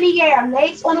up in the air,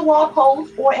 legs on the wall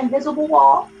pose or invisible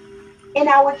wall. In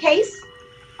our case,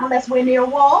 unless we're near a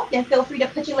wall, then feel free to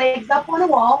put your legs up on the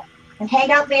wall and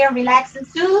hang out there, relax and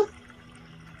soothe.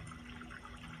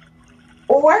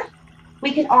 Or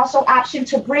we can also option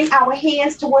to bring our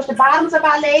hands towards the bottoms of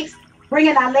our legs,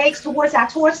 bringing our legs towards our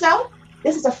torso.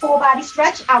 This is a full body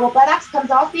stretch. Our buttocks comes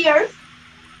off the earth.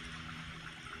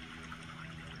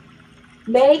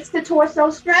 Legs to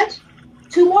torso stretch.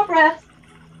 2 more breaths.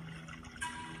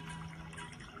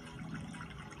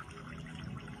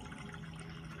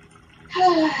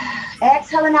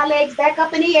 Exhaling our legs back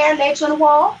up in the air, legs on the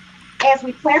wall, as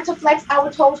we plan to flex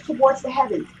our toes towards the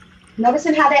heavens.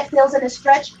 Noticing how that feels in the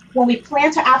stretch when we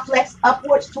plan to our flex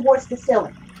upwards towards the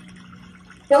ceiling.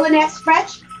 Feeling that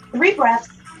stretch, 3 breaths.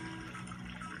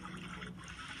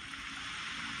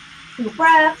 2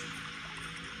 breaths.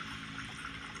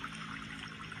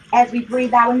 As we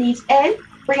breathe our knees in,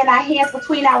 bringing our hands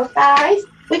between our thighs,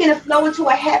 we're going to flow into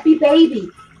a happy baby,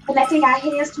 connecting our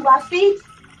hands to our feet.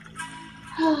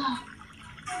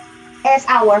 As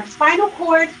our spinal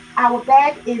cord, our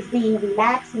back is being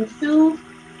relaxed and soothed,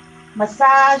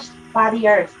 massaged by the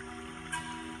earth.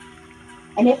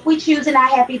 And if we choose in our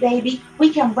happy baby,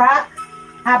 we can rock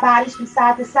our bodies from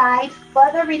side to side,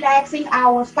 further relaxing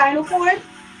our spinal cord.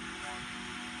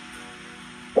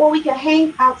 Or we can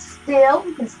hang out still,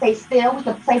 we can stay still, we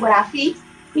can play with our feet,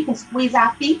 we can squeeze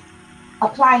our feet,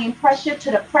 applying pressure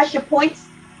to the pressure points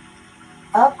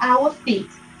of our feet.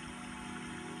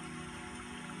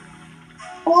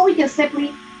 Or we can simply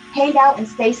hang out and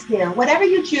stay still. Whatever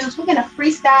you choose, we're gonna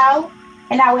freestyle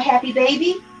in our happy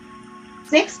baby.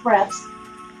 6 breaths.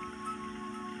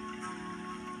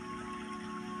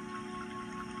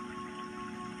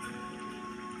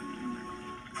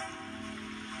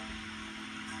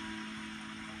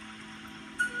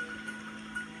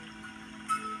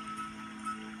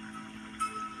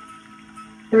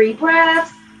 Three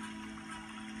breaths.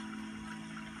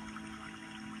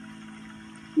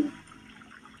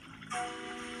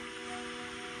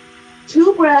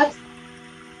 Two breaths.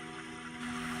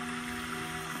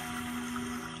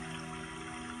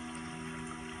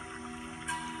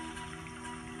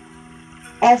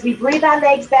 As we breathe our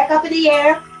legs back up in the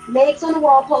air, legs on the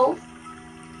wall pose.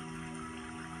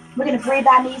 We're going to breathe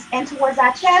our knees in towards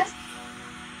our chest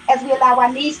as we allow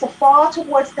our knees to fall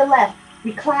towards the left.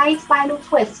 Recline spinal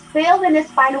twist. Feel in this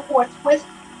spinal cord twist,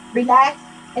 relax,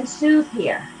 and soothe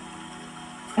here.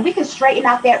 And we can straighten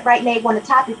out that right leg on the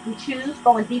top if we choose,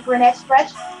 going deeper in that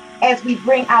stretch as we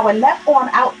bring our left arm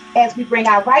out, as we bring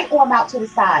our right arm out to the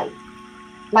side,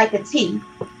 like a T,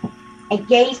 and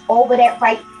gaze over that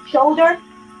right shoulder,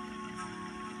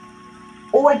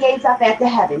 or gaze up at the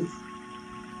heavens.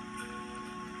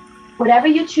 Whatever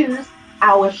you choose,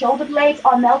 our shoulder blades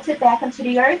are melted back into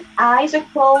the earth, eyes are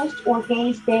closed or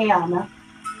gaze down.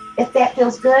 If that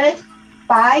feels good,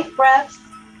 5 breaths.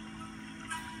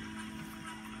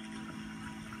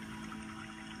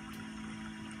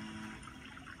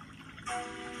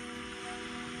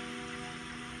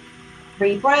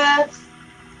 Three breaths.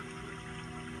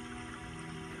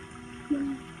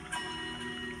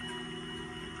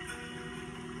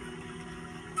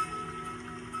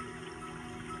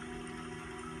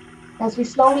 As we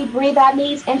slowly breathe our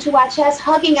knees into our chest,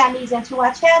 hugging our knees into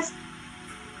our chest.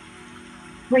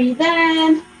 Breathe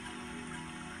in.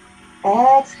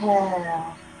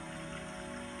 Exhale.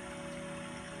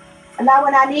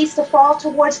 Allowing our knees to fall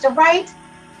towards the right.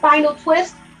 Spinal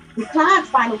twist. Recline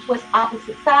spinal twist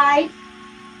opposite side.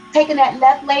 Taking that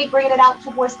left leg, bringing it out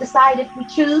towards the side if we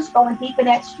choose. Going deep in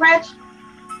that stretch.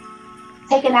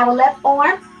 Taking our left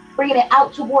arm, bringing it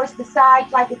out towards the side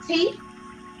like a T.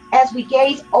 As we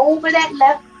gaze over that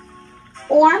left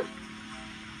arm,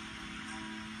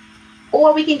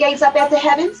 or we can gaze up at the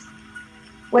heavens.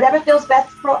 Whatever feels best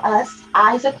for us.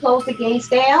 Eyes are closed to gaze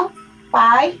down.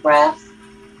 5 breaths.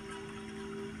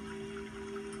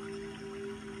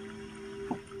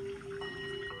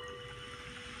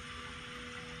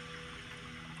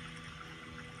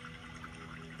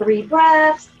 Three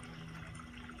breaths.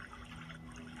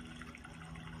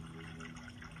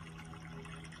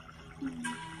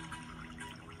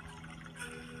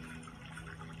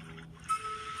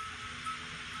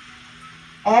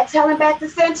 Exhaling back to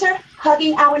center,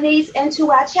 hugging our knees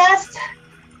into our chest,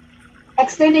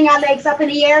 extending our legs up in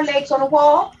the air, legs on the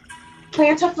wall,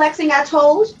 plantar flexing our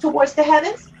toes towards the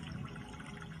heavens,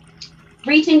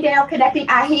 reaching down, connecting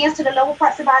our hands to the lower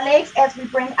parts of our legs as we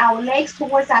bring our legs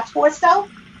towards our torso.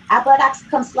 Our buttocks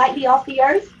come slightly off the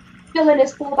earth, feeling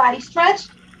this full body stretch.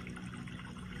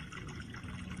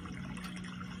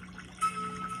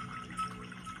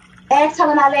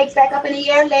 Exhaling our legs back up in the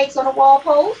air, legs on the wall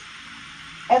pose.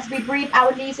 As we breathe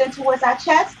our knees in towards our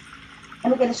chest,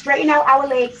 and we're going to straighten out our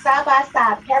legs side by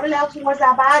side, parallel towards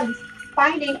our bodies,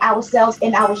 finding ourselves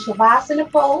in our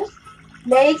Shavasana pose.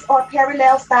 Legs are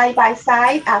parallel side by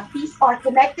side, our feet are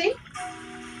connecting.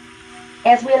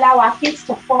 As we allow our feet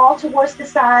to fall towards the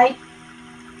side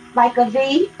like a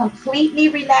V, completely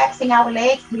relaxing our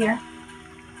legs here.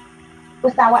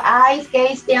 With our eyes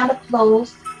gazed down to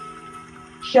closed,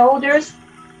 shoulders,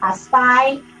 our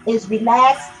spine is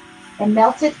relaxed and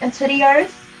melted into the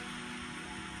earth.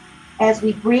 As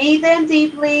we breathe in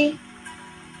deeply,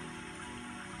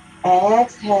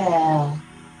 exhale.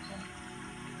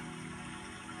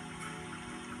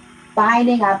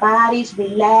 Finding our bodies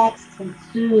relaxed and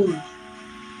soothed,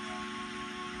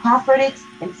 comforted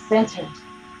and centered.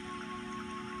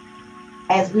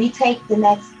 As we take the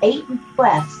next 8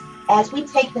 breaths,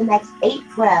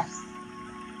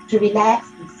 to relax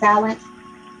in silent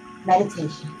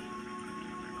meditation.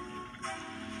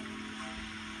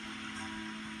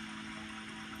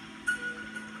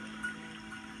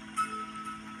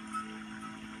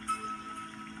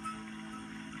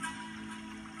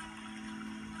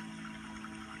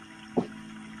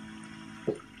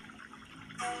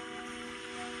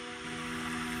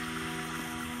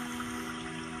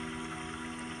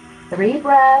 Three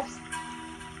breaths.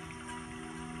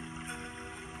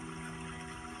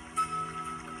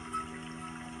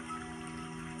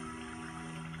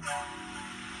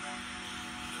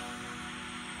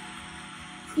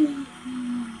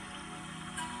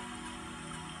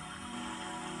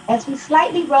 As we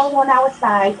slightly roll on our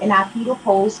side in our fetal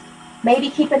pose, maybe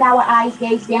keeping our eyes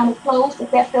gazed down and closed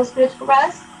if that feels good for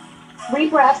us. 3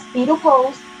 breaths, fetal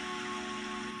pose.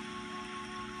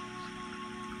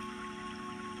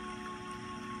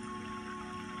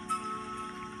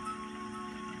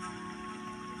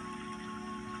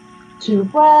 Two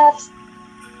breaths.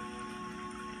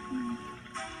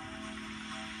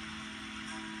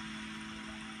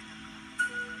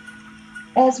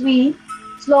 As we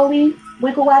slowly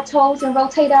wiggle our toes and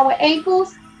rotate our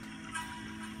ankles,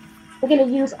 we're going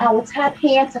to use our top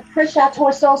hand to push our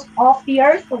torsos off the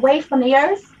earth, away from the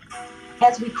earth,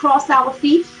 as we cross our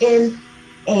feet in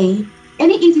any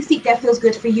easy seat that feels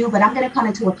good for you, but I'm going to come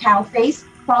into a cow face,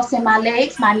 crossing my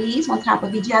legs, my knees on top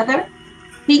of each other.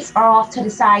 Feet are off to the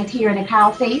side here in a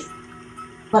cow face,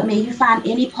 but may you find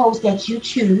any pose that you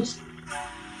choose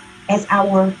as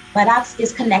our buttocks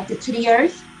is connected to the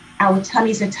earth, our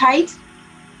tummies are tight,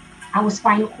 our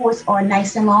spinal cords are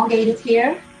nice and elongated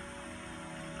here,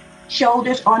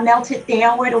 shoulders are melted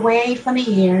downward away from the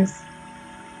ears,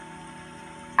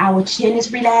 our chin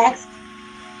is relaxed,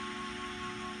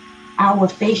 Our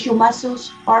facial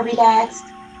muscles are relaxed.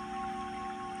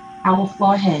 Our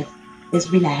forehead is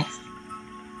relaxed.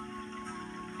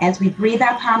 As we breathe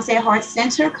our palms at heart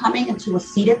center, coming into a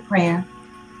seated prayer.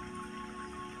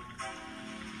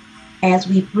 As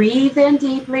we breathe in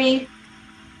deeply,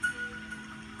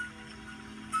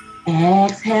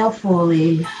 exhale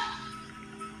fully.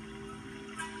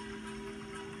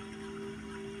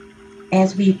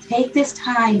 As we take this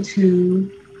time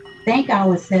to thank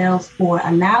ourselves for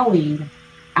allowing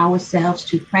ourselves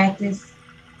to practice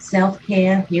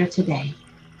self-care here today.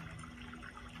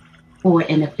 For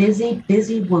in a busy,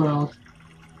 busy world,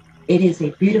 it is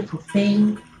a beautiful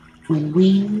thing when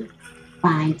we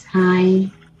find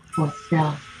time for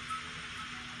self.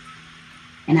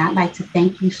 And I'd like to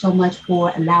thank you so much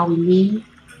for allowing me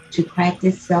to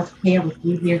practice self-care with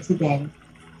you here today.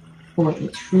 For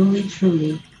it truly,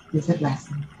 truly is a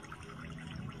blessing.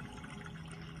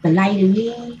 The light in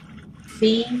me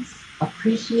sees,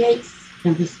 appreciates,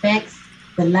 and respects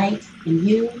the light in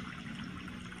you.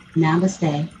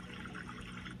 Namaste.